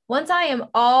like, once I am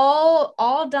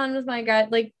all done with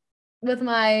with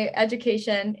my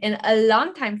education in a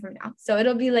long time from now, so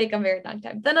it'll be like a very long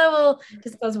time, then I will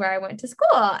disclose where I went to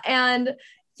school. And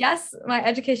yes, my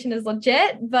education is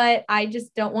legit, but I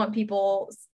just don't want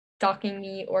people stalking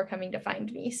me or coming to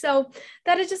find me. So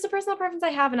that is just a personal preference I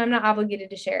have, and I'm not obligated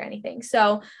to share anything.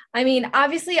 So, I mean,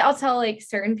 obviously I'll tell like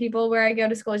certain people where I go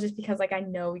to school just because like I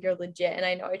know you're legit and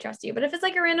I know I trust you. But if it's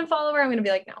like a random follower, I'm going to be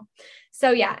like, no.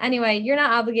 So yeah, anyway, you're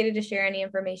not obligated to share any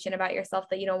information about yourself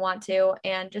that you don't want to.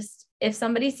 And just if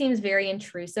somebody seems very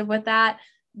intrusive with that,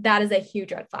 that is a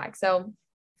huge red flag. So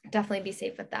definitely be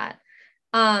safe with that.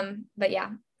 But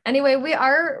yeah, anyway, we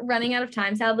are running out of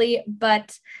time, sadly,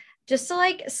 but just to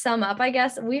like sum up, I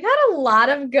guess we've had a lot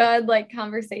of good like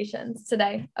conversations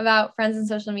today about friends and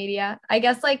social media. I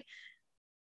guess like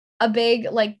a big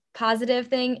like positive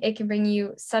thing, it can bring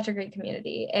you such a great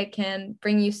community. It can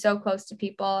bring you so close to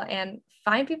people and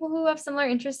find people who have similar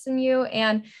interests in you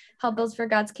and help build for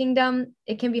God's kingdom.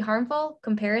 It can be harmful,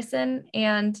 comparison,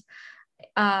 and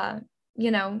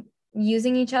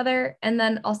using each other. And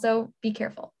then also be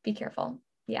careful.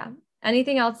 Yeah.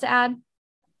 Anything else to add?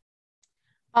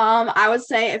 I would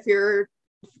say if you're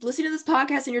listening to this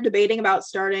podcast and you're debating about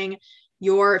starting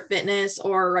your fitness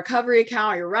or recovery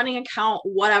account, your running account,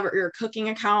 whatever, your cooking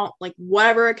account, like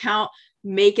whatever account,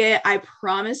 make it. I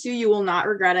promise you, you will not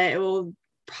regret it. It will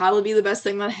probably be the best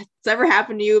thing that's ever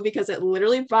happened to you because it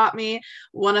literally brought me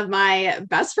one of my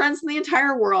best friends in the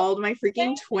entire world, my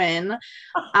freaking twin.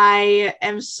 I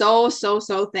am so, so,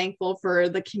 so thankful for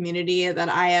the community that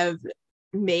I have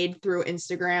made through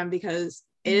Instagram because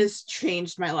it has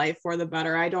changed my life for the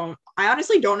better. I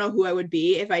honestly don't know who I would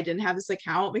be if I didn't have this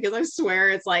account because I swear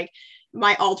it's like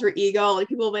my alter ego. Like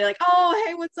people will be like, oh,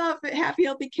 hey, what's up? Happy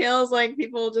Healthy Kills. Like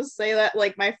people just say that,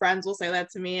 like my friends will say that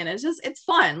to me. And it's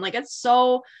fun. Like it's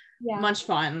so much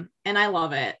fun and I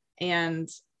love it. And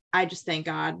I just thank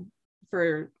God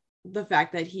for the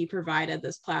fact that he provided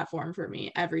this platform for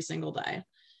me every single day.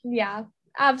 Yeah.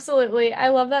 Absolutely. I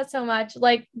love that so much.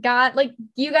 Like God, like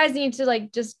you guys need to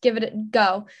like, just give it a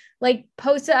go, like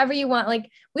post whatever you want. Like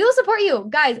we will support you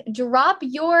guys. Drop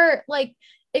your, like,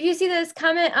 if you see this,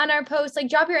 comment on our post, like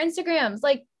drop your Instagrams,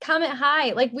 like comment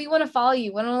hi, like we want to follow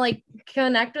you. We want to like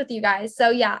connect with you guys. So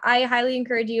yeah, I highly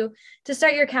encourage you to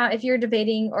start your account if you're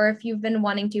debating or if you've been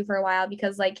wanting to for a while,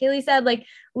 because like Kayleigh said, like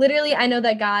literally, I know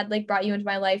that God like brought you into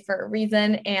my life for a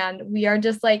reason. And we are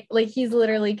just like he's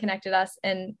literally connected us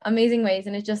in amazing ways.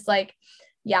 And it's just like,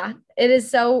 yeah, it is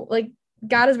so like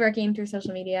God is working through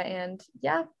social media and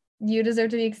yeah, you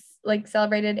deserve to be like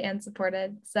celebrated and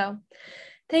supported. So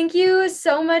thank you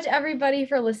so much, everybody,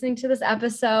 for listening to this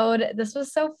episode. This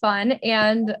was so fun.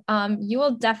 And you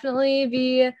will definitely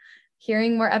be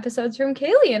hearing more episodes from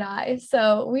Kayleigh and I.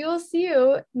 So we will see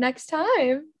you next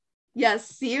time. Yes,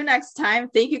 see you next time.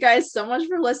 Thank you guys so much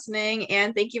for listening.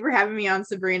 And thank you for having me on,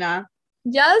 Sabrina.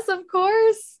 Yes, of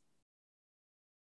course.